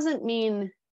 And that doesn't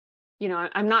mean, you know,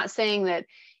 I'm not saying that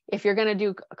if you're going to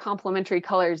do complementary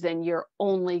colors, then you're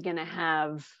only going to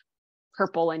have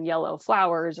purple and yellow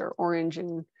flowers or orange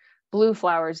and blue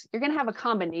flowers. You're going to have a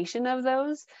combination of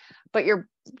those, but you're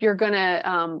going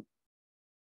to,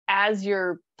 as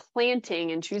you're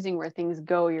planting and choosing where things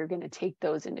go, you're going to take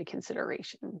those into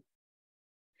consideration.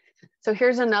 So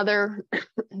here's another,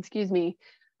 excuse me,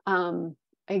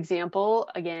 example.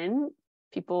 Again,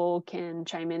 people can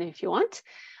chime in if you want.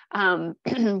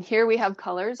 Here we have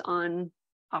colors on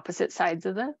opposite sides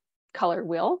of the color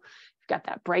wheel. You've got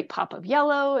that bright pop of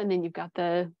yellow, and then you've got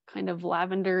the kind of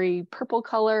lavendery purple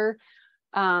color.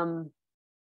 I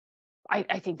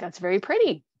think that's very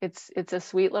pretty. It's a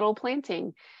sweet little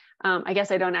planting. I guess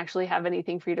I don't actually have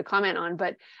anything for you to comment on,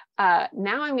 but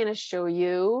now I'm going to show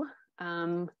you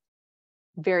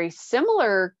very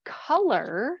similar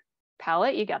color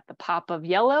palette. You got the pop of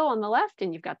yellow on the left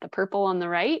and you've got the purple on the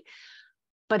right,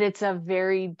 but it's a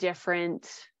very different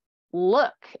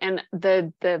look. And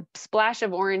the splash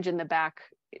of orange in the back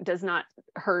does not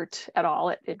hurt at all.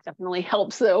 It definitely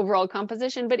helps the overall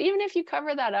composition. But even if you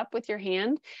cover that up with your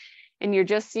hand and you're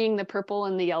just seeing the purple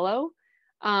and the yellow,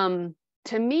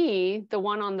 to me, the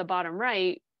one on the bottom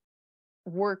right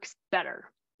works better.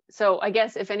 So I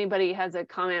guess if anybody has a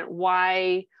comment,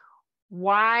 why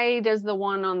does the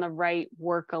one on the right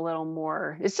work a little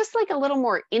more? It's just like a little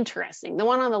more interesting. The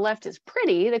one on the left is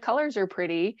pretty, the colors are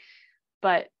pretty,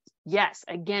 but yes,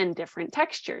 again, different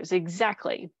textures,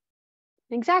 exactly.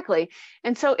 Exactly.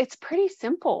 And so it's pretty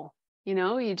simple. You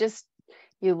know, you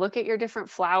look at your different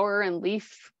flower and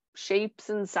leaf shapes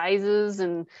and sizes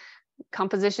and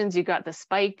compositions. You got the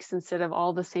spikes instead of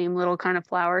all the same little kind of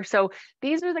flower. So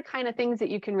these are the kind of things that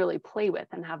you can really play with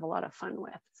and have a lot of fun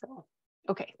with. So,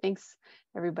 okay, thanks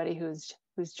everybody who's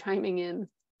chiming in.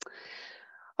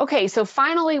 Okay, so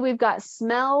finally we've got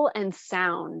smell and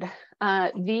sound.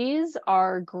 These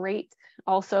are great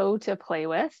also to play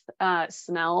with.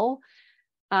 Smell,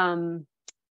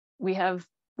 we have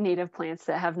native plants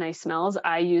that have nice smells.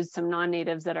 I use some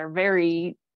non-natives that are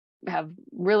have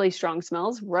really strong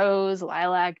smells: rose,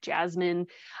 lilac, jasmine.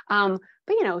 But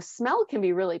you know, smell can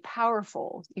be really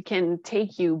powerful. It can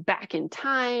take you back in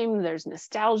time. There's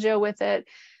nostalgia with it.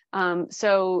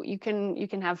 So you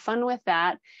can have fun with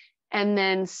that. And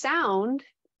then sound,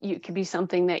 it could be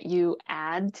something that you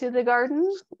add to the garden,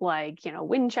 like, you know,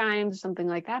 wind chimes or something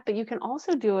like that. But you can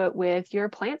also do it with your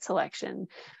plant selection.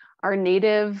 Our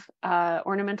native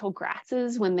ornamental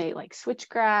grasses, when they, like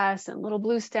switchgrass and little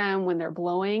blue stem, when they're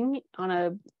blowing on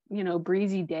a, you know,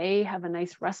 breezy day, have a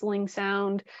nice rustling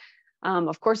sound.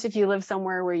 Of course, if you live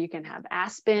somewhere where you can have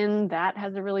aspen, that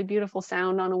has a really beautiful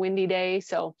sound on a windy day.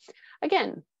 So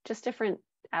again, just different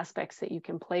aspects that you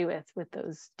can play with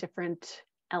those different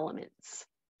elements.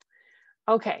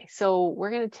 Okay, so we're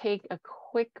going to take a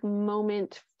quick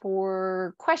moment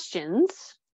for questions.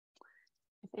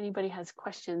 If anybody has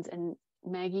questions, and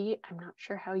Maggie, I'm not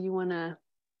sure how you want to,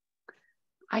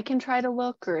 I can try to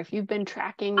look, or if you've been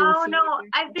tracking. Oh no,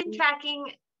 I've been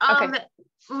tracking. Okay.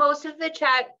 Most of the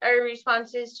chat are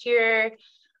responses to your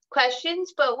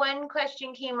questions, but one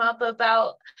question came up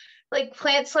about like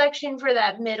plant selection for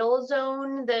that middle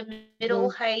zone, the middle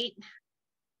height.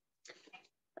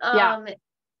 Yeah.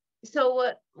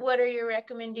 So what are your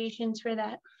recommendations for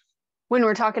that? When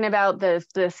we're talking about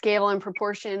the scale and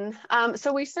proportion,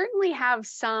 so we certainly have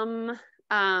some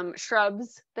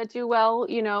shrubs that do well,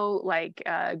 you know, like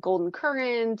golden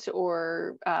currant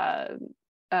or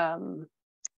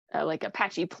like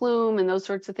Apache plume and those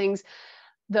sorts of things.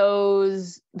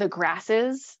 The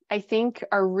grasses, I think,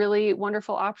 are really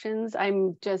wonderful options.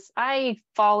 I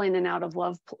fall in and out of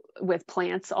love with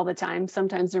plants all the time.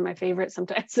 Sometimes they're my favorite,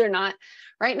 sometimes they're not.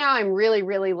 Right now, I'm really,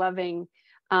 really loving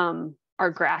our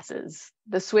grasses,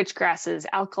 the switch grasses,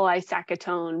 alkali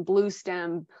saccatone, blue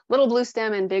stem, little blue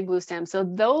stem and big blue stem. So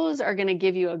those are going to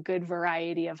give you a good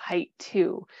variety of height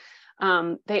too.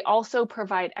 They also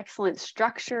provide excellent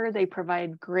structure. They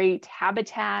provide great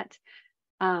habitat.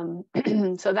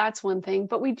 So that's one thing,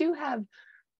 but we do have,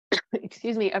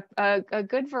 excuse me, a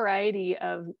good variety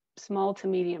of small to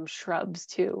medium shrubs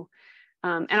too.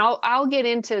 And I'll get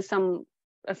into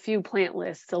a few plant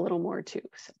lists a little more too.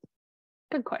 So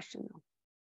good question though.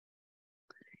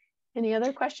 Any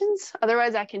other questions?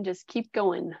 Otherwise I can just keep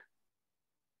going.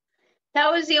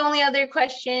 That was the only other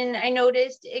question I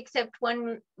noticed, except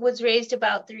one was raised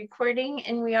about the recording,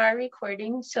 and we are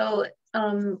recording. So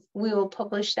we will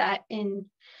publish that in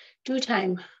due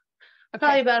time,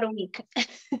 probably about a week.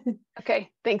 Okay,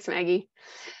 thanks, Maggie.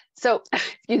 So,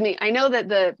 excuse me, I know that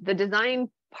the design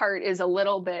part is a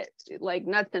little bit like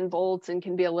nuts and bolts and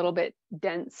can be a little bit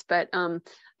dense, but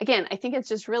again, I think it's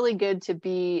just really good to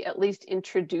be at least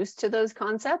introduced to those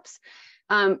concepts,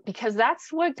 because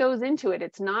that's what goes into it.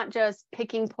 It's not just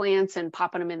picking plants and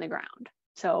popping them in the ground.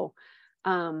 So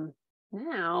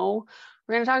now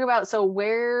we're going to talk about, so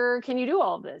where can you do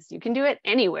all of this? You can do it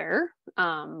anywhere.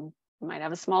 You might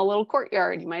have a small little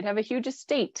courtyard. You might have a huge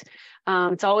estate.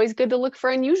 It's always good to look for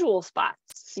unusual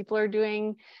spots. People are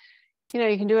doing, you know,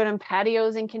 you can do it on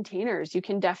patios and containers. You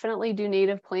can definitely do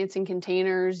native plants in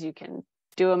containers. You can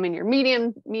do them in your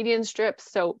median strips.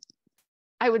 So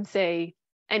I would say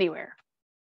anywhere.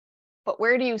 But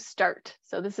where do you start?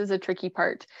 So this is a tricky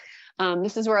part.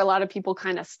 This is where a lot of people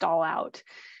kind of stall out.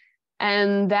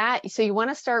 And so you want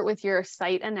to start with your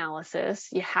site analysis.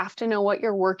 You have to know what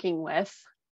you're working with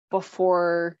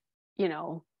before, you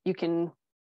know, you can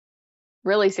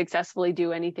really successfully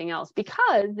do anything else,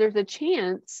 because there's a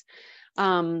chance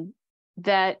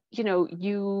that, you know,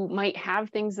 you might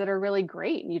have things that are really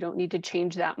great and you don't need to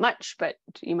change that much, but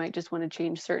you might just want to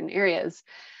change certain areas.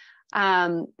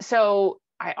 So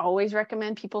I always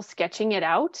recommend people sketching it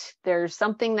out. There's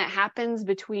something that happens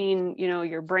between, you know,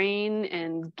 your brain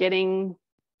and getting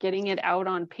it out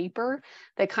on paper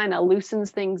that kind of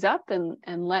loosens things up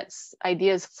and lets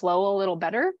ideas flow a little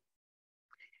better.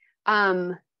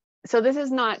 So this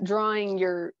is not drawing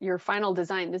your final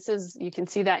design. This is, you can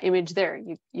see that image there.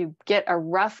 You get a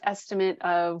rough estimate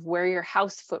of where your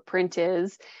house footprint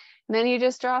is. And then you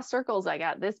just draw circles. I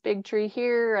got this big tree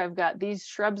here. I've got these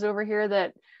shrubs over here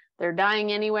that they're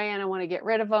dying anyway and I want to get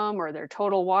rid of them, or they're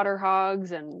total water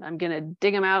hogs and I'm going to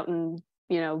dig them out and,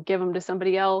 give them to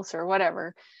somebody else or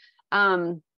whatever.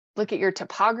 Look at your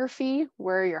topography,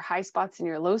 where are your high spots and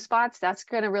your low spots. That's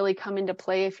going to really come into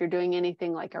play if you're doing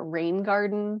anything like a rain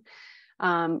garden.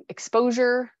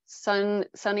 Exposure,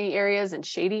 sunny areas and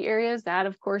shady areas, that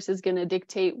of course is going to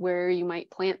dictate where you might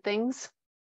plant things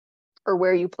or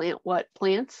where you plant what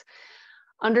plants.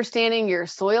 Understanding your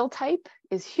soil type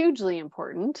is hugely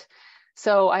important.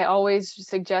 So I always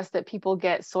suggest that people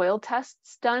get soil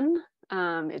tests done.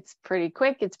 It's pretty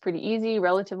quick, it's pretty easy,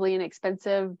 relatively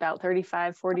inexpensive, about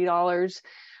 $35, $40.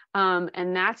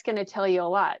 And that's going to tell you a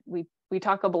lot. We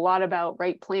talk a lot about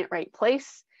right plant, right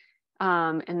place.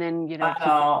 And then,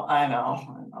 I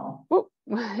know.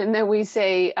 And then we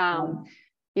say, well,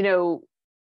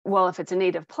 if it's a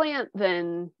native plant,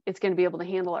 then it's going to be able to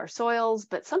handle our soils.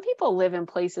 But some people live in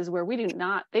places where they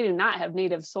do not have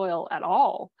native soil at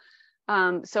all.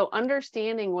 So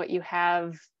understanding what you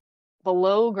have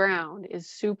below ground is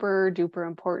super duper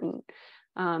important.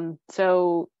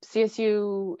 So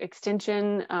CSU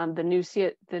Extension,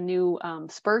 the new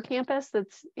Spur campus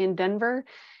that's in Denver,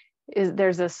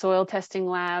 there's a soil testing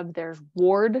lab. There's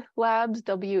Ward Labs,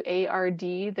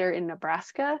 WARD. They're in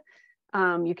Nebraska.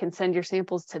 You can send your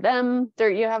samples to them.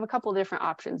 You have a couple different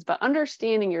options, but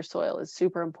understanding your soil is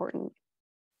super important.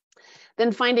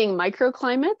 Then finding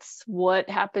microclimates, what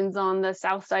happens on the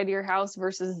south side of your house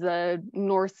versus the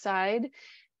north side.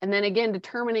 And then again,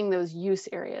 determining those use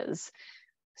areas.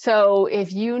 So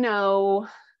if you know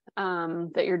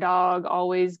that your dog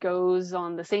always goes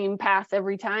on the same path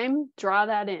every time, draw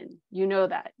that in. You know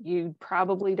that. You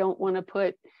probably don't want to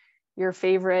put your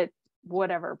favorite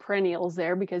whatever perennials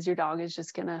there because your dog is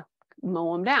just going to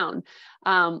mow them down.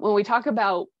 When we talk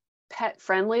about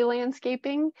pet-friendly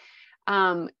landscaping,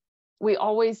 we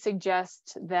always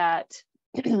suggest that,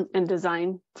 and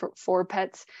design for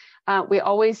pets, we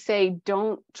always say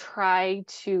don't try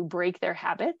to break their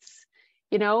habits,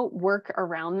 work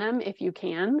around them if you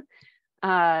can.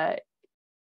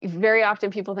 Very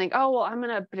often people think, oh, well, I'm going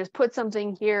to just put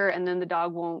something here and then the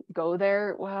dog won't go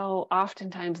there. Well,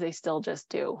 oftentimes they still just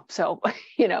do. So,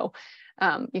 you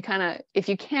if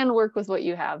you can work with what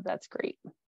you have, that's great.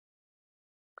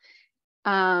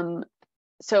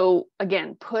 So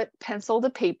again, put pencil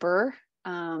to paper.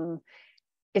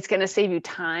 It's going to save you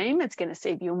time. It's going to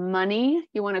save you money.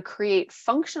 You want to create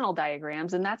functional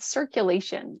diagrams, and that's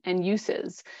circulation and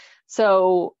uses.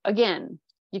 So again,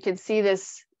 you can see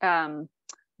this.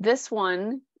 This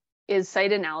one is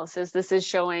site analysis. This is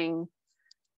showing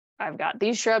I've got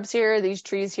these shrubs here, these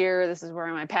trees here. This is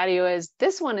where my patio is.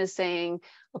 This one is saying,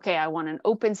 okay, I want an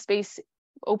open space,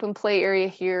 open play area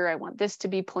here. I want this to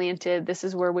be planted. This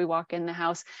is where we walk in the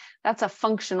house. That's a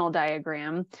functional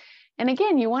diagram. And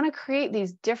again, you want to create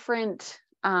these different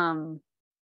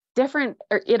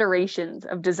iterations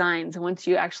of designs. Once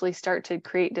you actually start to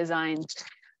create designs,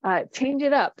 change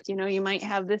it up. You might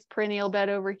have this perennial bed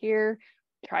over here.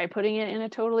 Try putting it in a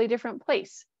totally different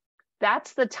place.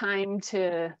 That's the time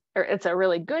it's a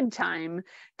really good time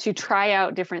to try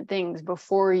out different things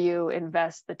before you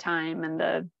invest the time and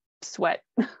the sweat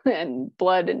and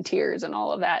blood and tears and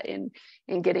all of that in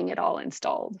getting it all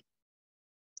installed.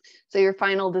 So your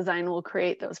final design will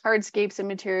create those hardscapes and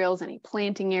materials, any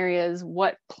planting areas,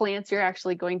 what plants you're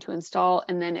actually going to install,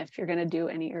 and then if you're going to do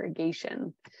any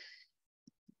irrigation.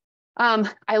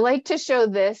 I like to show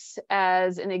this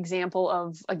as an example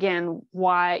of, again,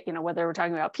 why, whether we're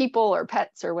talking about people or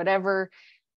pets or whatever,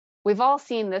 we've all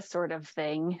seen this sort of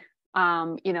thing.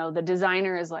 The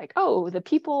designer is like, oh, the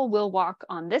people will walk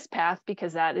on this path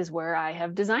because that is where I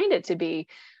have designed it to be.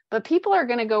 But people are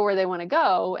going to go where they want to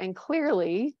go. And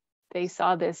clearly they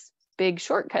saw this big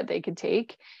shortcut they could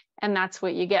take, and that's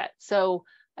what you get. So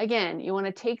again, you want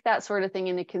to take that sort of thing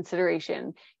into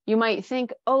consideration. You might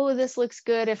think, oh, this looks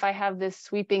good if I have this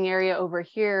sweeping area over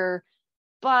here.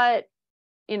 But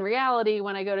in reality,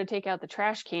 when I go to take out the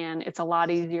trash can, it's a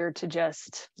lot easier to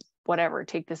just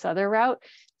take this other route.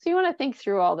 So you want to think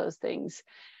through all those things.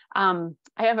 I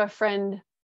have a friend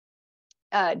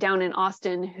down in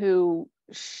Austin who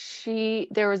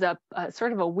there was a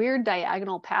sort of a weird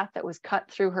diagonal path that was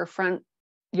cut through her front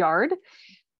yard.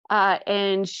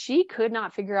 And she could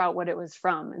not figure out what it was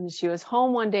from. And she was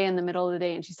home one day in the middle of the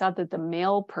day and she saw that the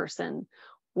mail person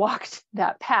walked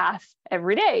that path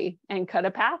every day and cut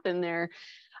a path in there.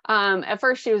 At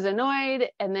first she was annoyed.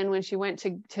 And then when she went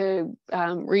to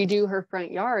redo her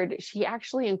front yard, she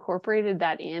actually incorporated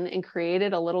that in and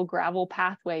created a little gravel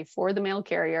pathway for the mail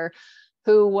carrier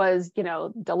who was, you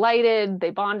know, delighted. They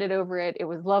bonded over it. It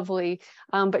was lovely.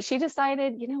 But she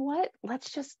decided, you know what,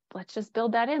 let's just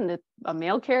build that in, that a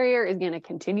mail carrier is going to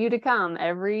continue to come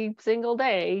every single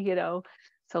day, you know,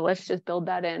 so let's just build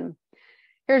that in.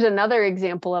 Here's another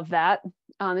example of that.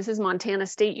 This is Montana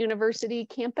State University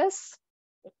campus.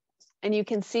 And you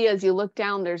can see as you look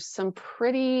down, there's some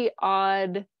pretty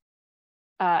odd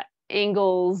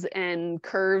angles and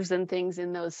curves and things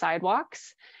in those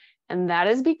sidewalks. And that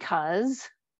is because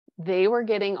they were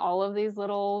getting all of these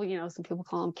little, you know, some people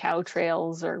call them cow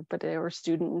trails, but they were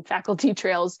student and faculty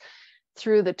trails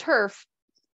through the turf.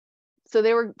 So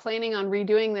they were planning on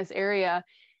redoing this area.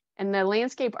 And the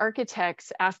landscape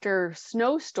architects, after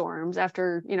snowstorms,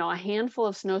 after, you know, a handful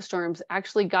of snowstorms,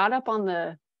 actually got up on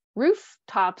the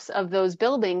rooftops of those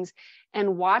buildings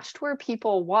and watched where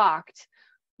people walked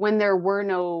when there were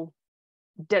no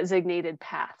designated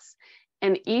paths.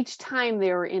 And each time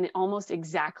they were in almost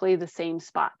exactly the same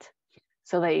spot.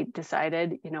 So they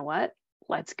decided, you know what,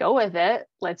 let's go with it.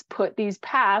 Let's put these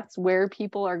paths where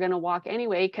people are going to walk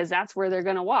anyway, because that's where they're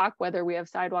going to walk, whether we have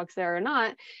sidewalks there or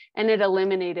not. And it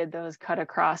eliminated those cut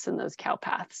across and those cow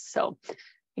paths. So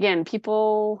again,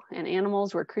 people and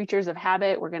animals were creatures of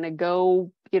habit. We're going to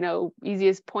go, you know,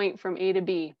 easiest point from A to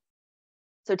B.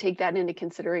 So take that into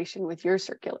consideration with your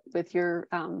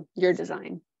your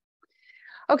design.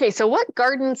 Okay, so what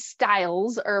garden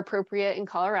styles are appropriate in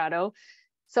Colorado?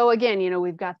 So again, you know,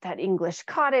 we've got that English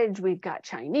cottage, we've got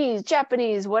Chinese,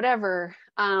 Japanese, whatever.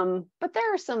 But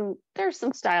there are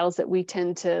some styles that we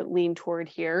tend to lean toward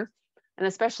here, and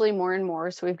especially more and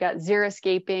more. So we've got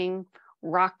xeriscaping,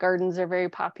 rock gardens are very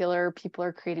popular. People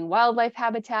are creating wildlife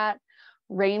habitat.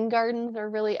 Rain gardens are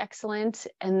really excellent.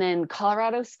 And then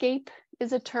Colorado scape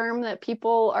is a term that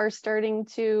people are starting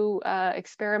to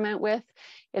experiment with.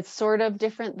 It's sort of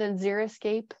different than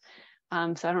xeriscape.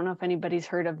 So I don't know if anybody's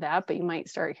heard of that, but you might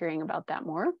start hearing about that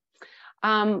more. But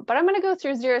I'm going to go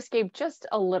through xeriscape just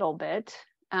a little bit.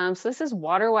 So this is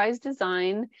water-wise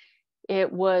design.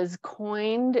 It was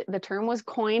coined, the term was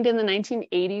coined in the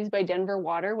 1980s by Denver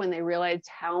Water when they realized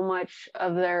how much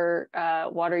of their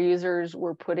water users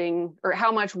were putting, or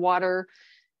how much water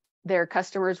their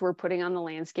customers were putting on the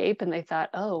landscape. And they thought,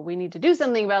 oh, we need to do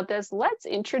something about this. Let's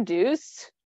introduce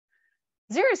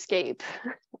xeriscape.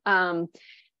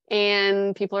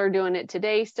 And people are doing it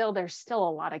today still. There's still a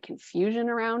lot of confusion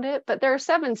around it, but there are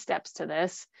 7 steps to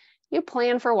this. You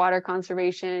plan for water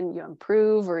conservation, you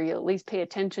improve, or you at least pay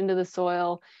attention to the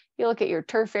soil. You look at your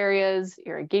turf areas,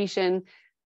 irrigation.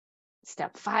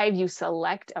 Step 5, you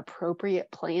select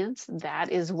appropriate plants.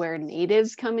 That is where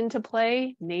natives come into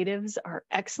play. Natives are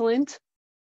excellent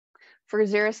for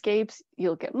xeriscapes. You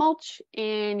look at mulch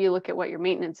and you look at what your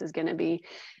maintenance is going to be.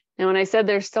 And when I said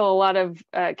there's still a lot of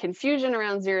confusion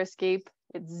around xeriscape,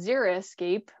 it's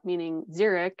xeriscape, meaning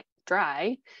xeric,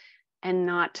 dry, and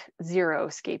not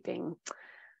xeroscaping.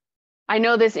 I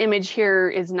know this image here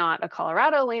is not a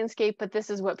Colorado landscape, but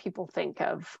this is what people think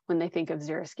of when they think of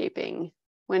xeriscaping,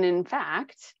 when in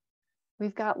fact,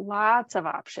 we've got lots of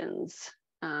options.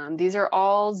 These are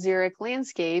all xeric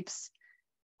landscapes,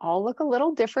 all look a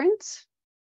little different,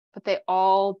 but they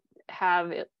all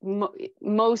have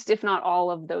most, if not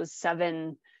all, of those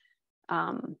 7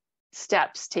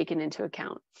 steps taken into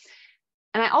account.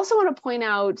 And I also want to point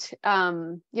out,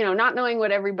 you know, not knowing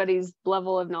what everybody's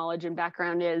level of knowledge and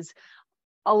background is,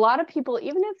 a lot of people,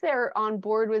 even if they're on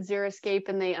board with xeriscape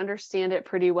and they understand it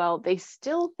pretty well, they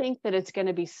still think that it's going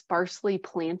to be sparsely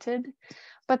planted,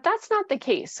 but that's not the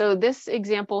case. So this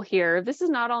example here, this is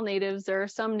not all natives, there are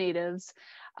some natives,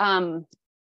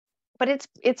 but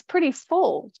it's pretty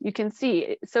full, you can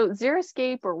see. So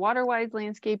xeriscape or water-wise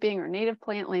landscaping or native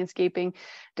plant landscaping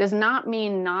does not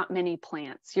mean not many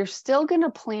plants. You're still going to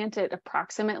plant at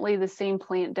approximately the same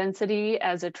plant density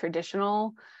as a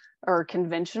traditional or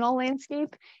conventional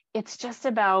landscape. It's just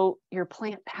about your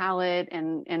plant palette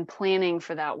and planning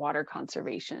for that water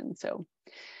conservation. So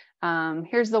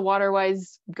here's the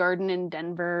water-wise garden in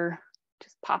Denver,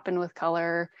 just popping with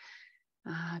color.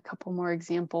 A couple more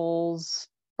examples.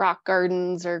 Rock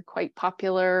gardens are quite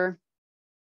popular.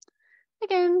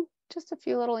 Again, just a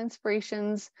few little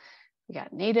inspirations. We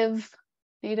got native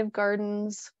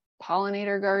gardens,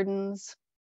 pollinator gardens,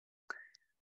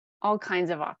 all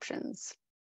kinds of options.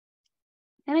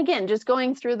 And again, just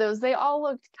going through those, they all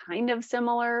looked kind of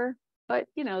similar, but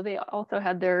you know, they also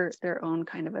had their own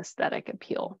kind of aesthetic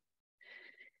appeal.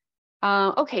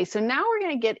 Okay, so now we're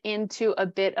going to get into a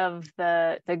bit of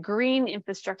the green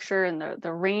infrastructure and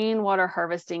the rainwater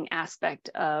harvesting aspect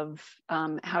of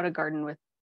how to garden with,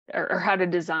 or how to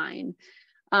design.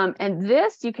 And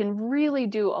this you can really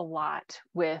do a lot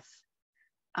with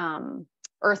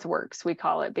earthworks, we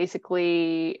call it,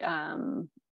 basically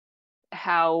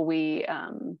how we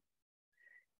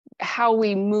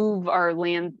move our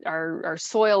land, our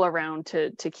soil around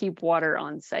to keep water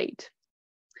on site.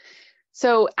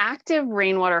 So active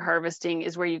rainwater harvesting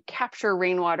is where you capture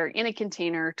rainwater in a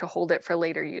container to hold it for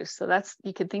later use. So that's,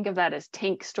 you could think of that as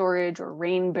tank storage or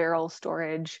rain barrel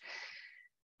storage.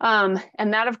 And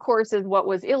that, of course, is what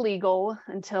was illegal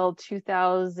until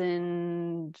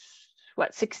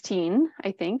 2016,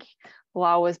 I think.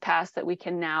 Law was passed that we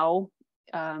can now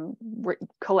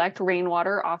collect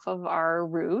rainwater off of our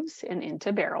roofs and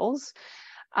into barrels.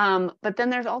 But then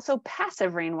there's also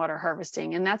passive rainwater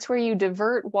harvesting, and that's where you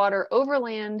divert water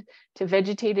overland to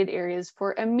vegetated areas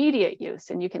for immediate use.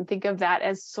 And you can think of that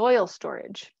as soil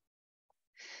storage.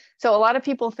 So a lot of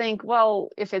people think, well,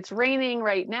 if it's raining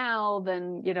right now,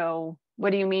 then, you know,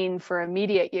 what do you mean for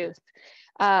immediate use?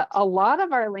 A lot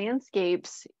of our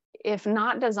landscapes, if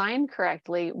not designed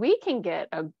correctly, we can get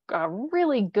a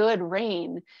really good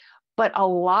rain, but a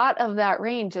lot of that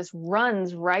rain just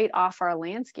runs right off our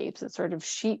landscapes. It sort of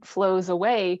sheet flows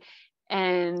away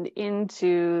and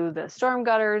into the storm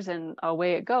gutters, and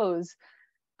away it goes.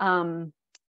 But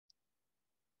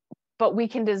we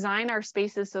can design our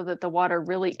spaces so that the water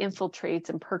really infiltrates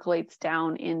and percolates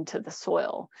down into the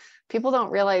soil. People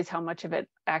don't realize how much of it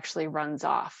actually runs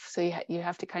off. So you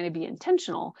have to kind of be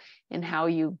intentional in how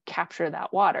you capture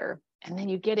that water. And then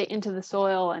you get it into the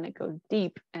soil and it goes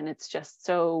deep, and it's just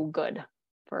so good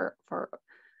for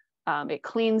it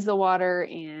cleans the water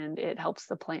and it helps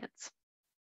the plants.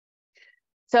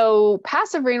 So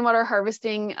passive rainwater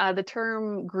harvesting, the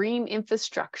term green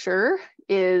infrastructure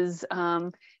is,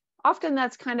 often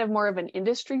that's kind of more of an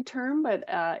industry term, but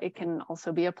it can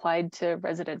also be applied to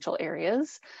residential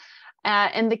areas.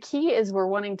 And the key is we're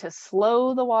wanting to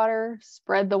slow the water,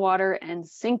 spread the water, and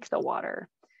sink the water.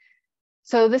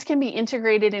 So this can be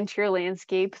integrated into your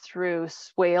landscape through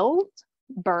swales,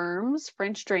 berms,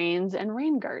 French drains, and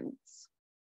rain gardens.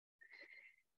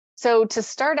 So to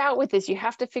start out with this, you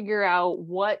have to figure out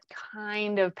what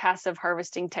kind of passive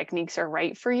harvesting techniques are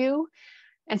right for you.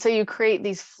 And so you create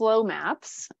these flow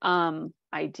maps.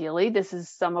 Ideally, this is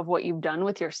some of what you've done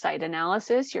with your site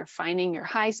analysis. You're finding your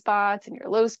high spots and your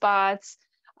low spots.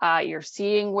 You're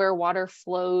seeing where water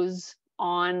flows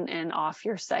on and off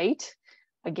your site.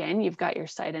 Again, you've got your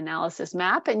site analysis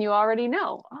map, and you already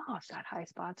know, oh, I've got high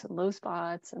spots and low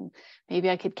spots, and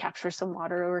maybe I could capture some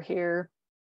water over here.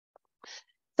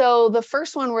 So the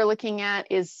first one we're looking at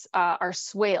is our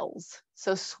swales.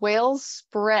 So swales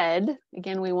spread,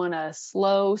 again, we want to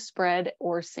slow, spread,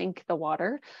 or sink the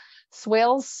water.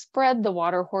 Swales spread the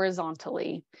water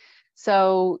horizontally.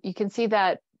 So you can see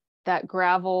that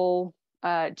gravel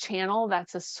channel,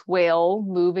 that's a swale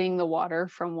moving the water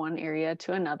from one area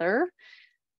to another.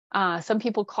 Some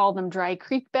people call them dry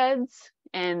creek beds,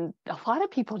 and a lot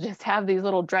of people just have these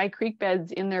little dry creek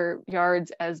beds in their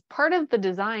yards as part of the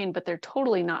design, but they're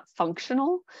totally not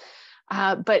functional.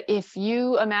 But if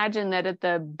you imagine that at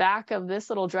the back of this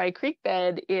little dry creek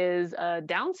bed is a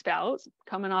downspout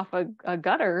coming off a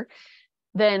gutter,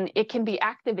 then it can be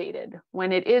activated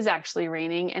when it is actually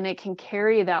raining, and it can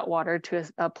carry that water to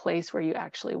a place where you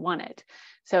actually want it.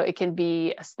 So it can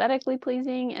be aesthetically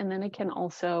pleasing, and then it can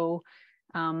also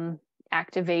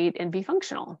activate and be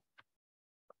functional.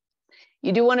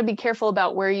 You do want to be careful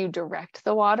about where you direct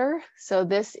the water. So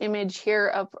this image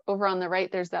here up over on the right,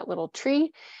 there's that little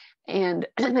tree, and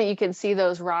you can see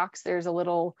those rocks. There's a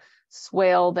little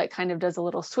swale that kind of does a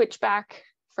little switchback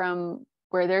from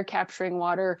where they're capturing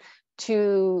water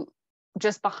to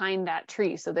just behind that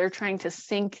tree. So they're trying to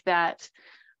sink that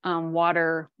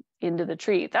water into the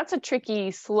tree. That's a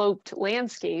tricky sloped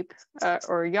landscape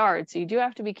or yard. So you do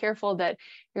have to be careful that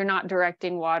you're not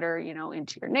directing water, you know,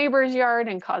 into your neighbor's yard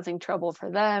and causing trouble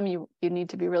for them. You need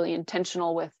to be really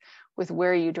intentional with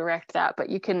where you direct that, but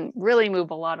you can really move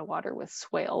a lot of water with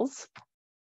swales.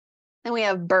 Then we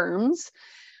have berms.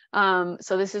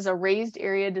 So this is a raised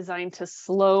area designed to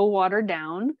slow water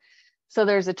down. So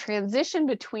there's a transition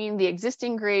between the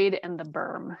existing grade and the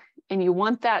berm, and you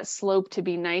want that slope to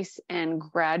be nice and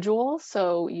gradual.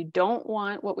 So you don't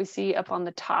want what we see up on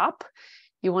the top.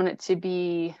 You want it to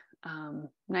be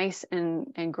nice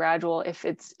and gradual.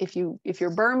 If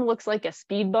your berm looks like a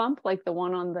speed bump, like the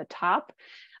one on the top,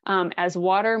 as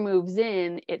water moves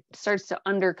in, it starts to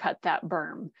undercut that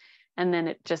berm, and then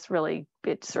it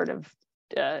sort of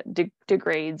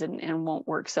degrades and won't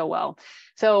work so well.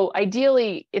 So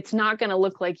ideally, it's not going to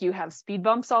look like you have speed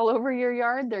bumps all over your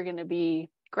yard. They're going to be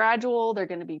gradual, they're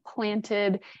going to be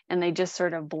planted, and they just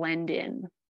sort of blend in.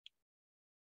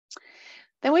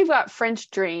 Then we've got French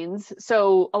drains.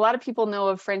 So a lot of people know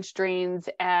of French drains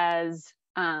as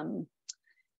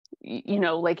you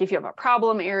know, like if you have a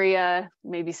problem area,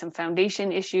 maybe some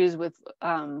foundation issues with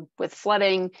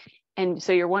flooding, and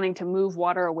so you're wanting to move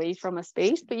water away from a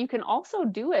space, but you can also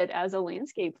do it as a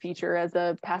landscape feature, as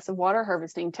a passive water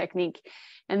harvesting technique.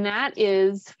 And that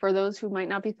is, for those who might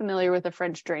not be familiar with a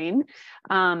French drain,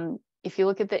 if you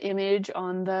look at the image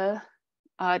on the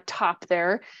top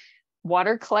there,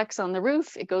 water collects on the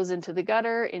roof, it goes into the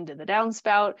gutter, into the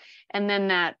downspout, and then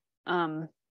that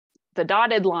the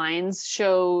dotted lines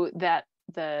show that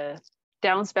the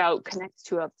downspout connects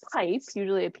to a pipe,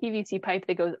 usually a PVC pipe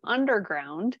that goes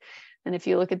underground. And if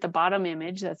you look at the bottom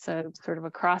image, that's a sort of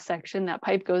a cross section, that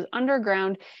pipe goes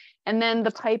underground, and then the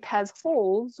pipe has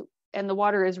holes and the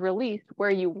water is released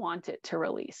where you want it to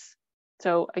release.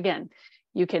 So again,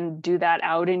 you can do that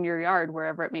out in your yard,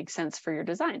 wherever it makes sense for your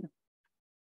design.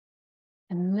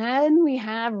 And then we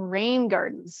have rain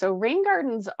gardens. So rain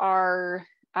gardens are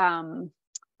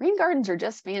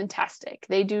just fantastic.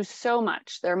 They do so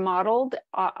much. They're modeled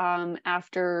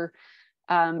after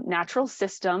natural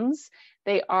systems.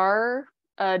 They are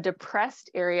a depressed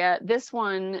area. This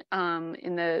one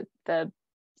in the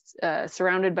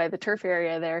surrounded by the turf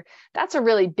area there, that's a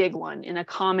really big one in a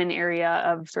common area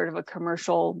of sort of a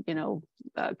commercial, you know,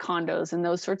 condos and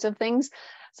those sorts of things.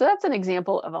 So that's an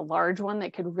example of a large one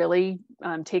that could really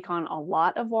take on a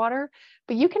lot of water,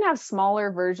 but you can have smaller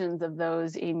versions of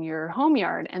those in your home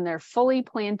yard, and they're fully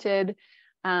planted,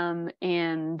 and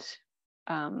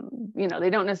you know, they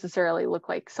don't necessarily look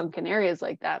like sunken areas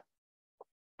like that.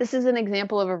 This is an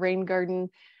example of a rain garden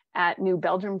at New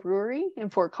Belgium Brewery in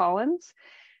Fort Collins.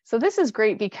 So this is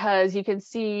great because you can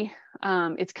see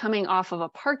it's coming off of a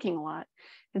parking lot.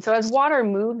 And so as water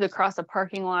moves across a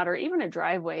parking lot or even a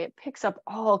driveway, it picks up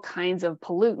all kinds of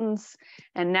pollutants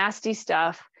and nasty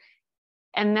stuff.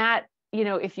 And that, you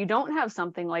know, if you don't have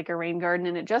something like a rain garden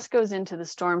and it just goes into the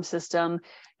storm system,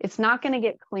 it's not going to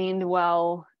get cleaned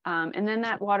well. And then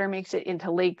that water makes it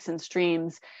into lakes and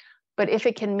streams. But if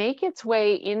it can make its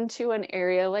way into an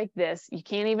area like this, you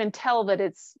can't even tell that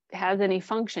it has any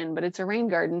function, but it's a rain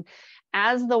garden.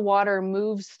 As the water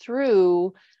moves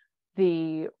through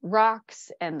the rocks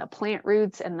and the plant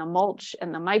roots and the mulch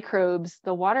and the microbes,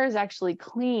 the water is actually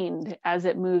cleaned as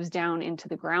it moves down into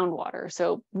the groundwater.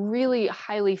 So really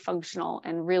highly functional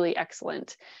and really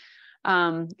excellent.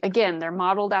 Again, they're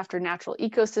modeled after natural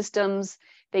ecosystems.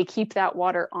 They keep that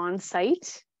water on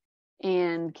site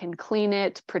and can clean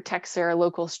it, protects our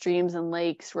local streams and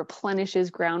lakes,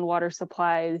 replenishes groundwater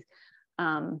supplies,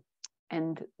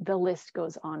 and the list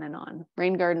goes on and on.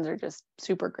 Rain gardens are just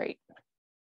super great.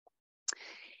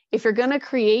 If you're going to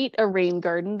create a rain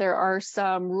garden, there are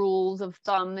some rules of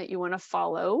thumb that you want to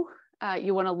follow.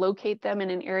 You want to locate them in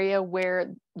an area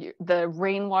where the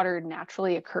rainwater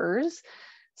naturally occurs.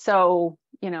 So,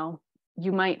 you know,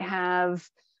 you might have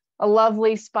a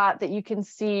lovely spot that you can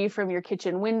see from your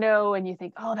kitchen window and you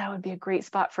think, oh, that would be a great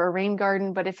spot for a rain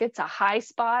garden. But if it's a high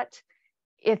spot,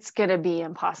 it's going to be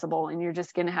impossible, and you're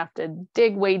just going to have to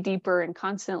dig way deeper and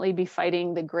constantly be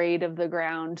fighting the grade of the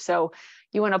ground. So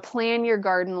you want to plan your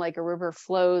garden like a river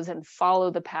flows and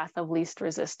follow the path of least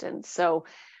resistance. So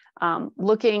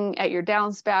looking at your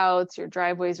downspouts, your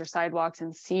driveways or sidewalks,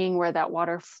 and seeing where that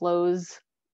water flows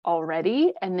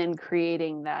already, and then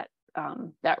creating that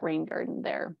rain garden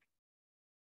there.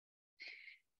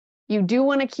 You do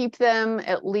want to keep them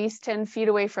at least 10 feet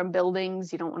away from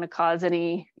buildings. You don't want to cause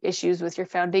any issues with your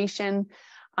foundation.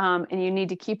 And you need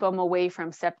to keep them away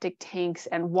from septic tanks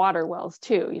and water wells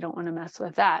too. You don't want to mess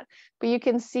with that. But you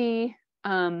can see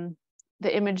the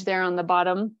image there on the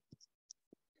bottom.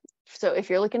 So if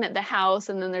you're looking at the house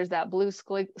and then there's that blue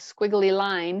squiggly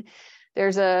line,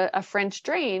 there's a French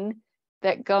drain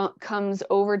that comes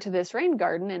over to this rain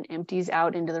garden and empties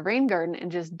out into the rain garden and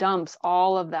just dumps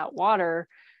all of that water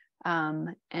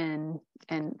and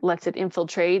lets it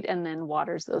infiltrate and then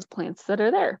waters those plants that are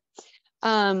there.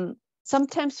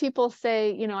 Sometimes people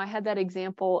say, you know, I had that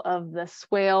example of the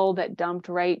swale that dumped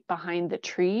right behind the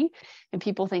tree, and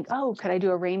people think, oh, could I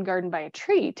do a rain garden by a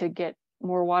tree to get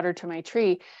more water to my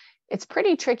tree? It's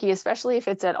pretty tricky, especially if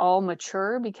it's at all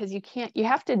mature, because you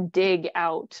have to dig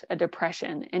out a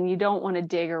depression, and you don't want to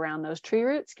dig around those tree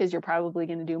roots because you're probably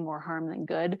going to do more harm than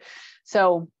good.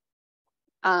 So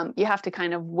you have to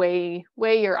kind of weigh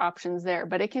your options there,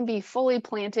 but it can be fully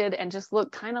planted and just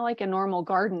look kind of like a normal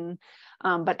garden,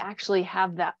 but actually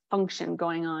have that function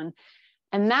going on.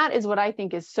 And that is what I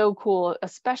think is so cool,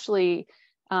 especially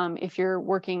if you're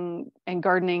working and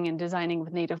gardening and designing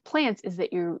with native plants, is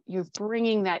that you're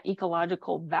bringing that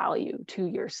ecological value to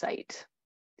your site.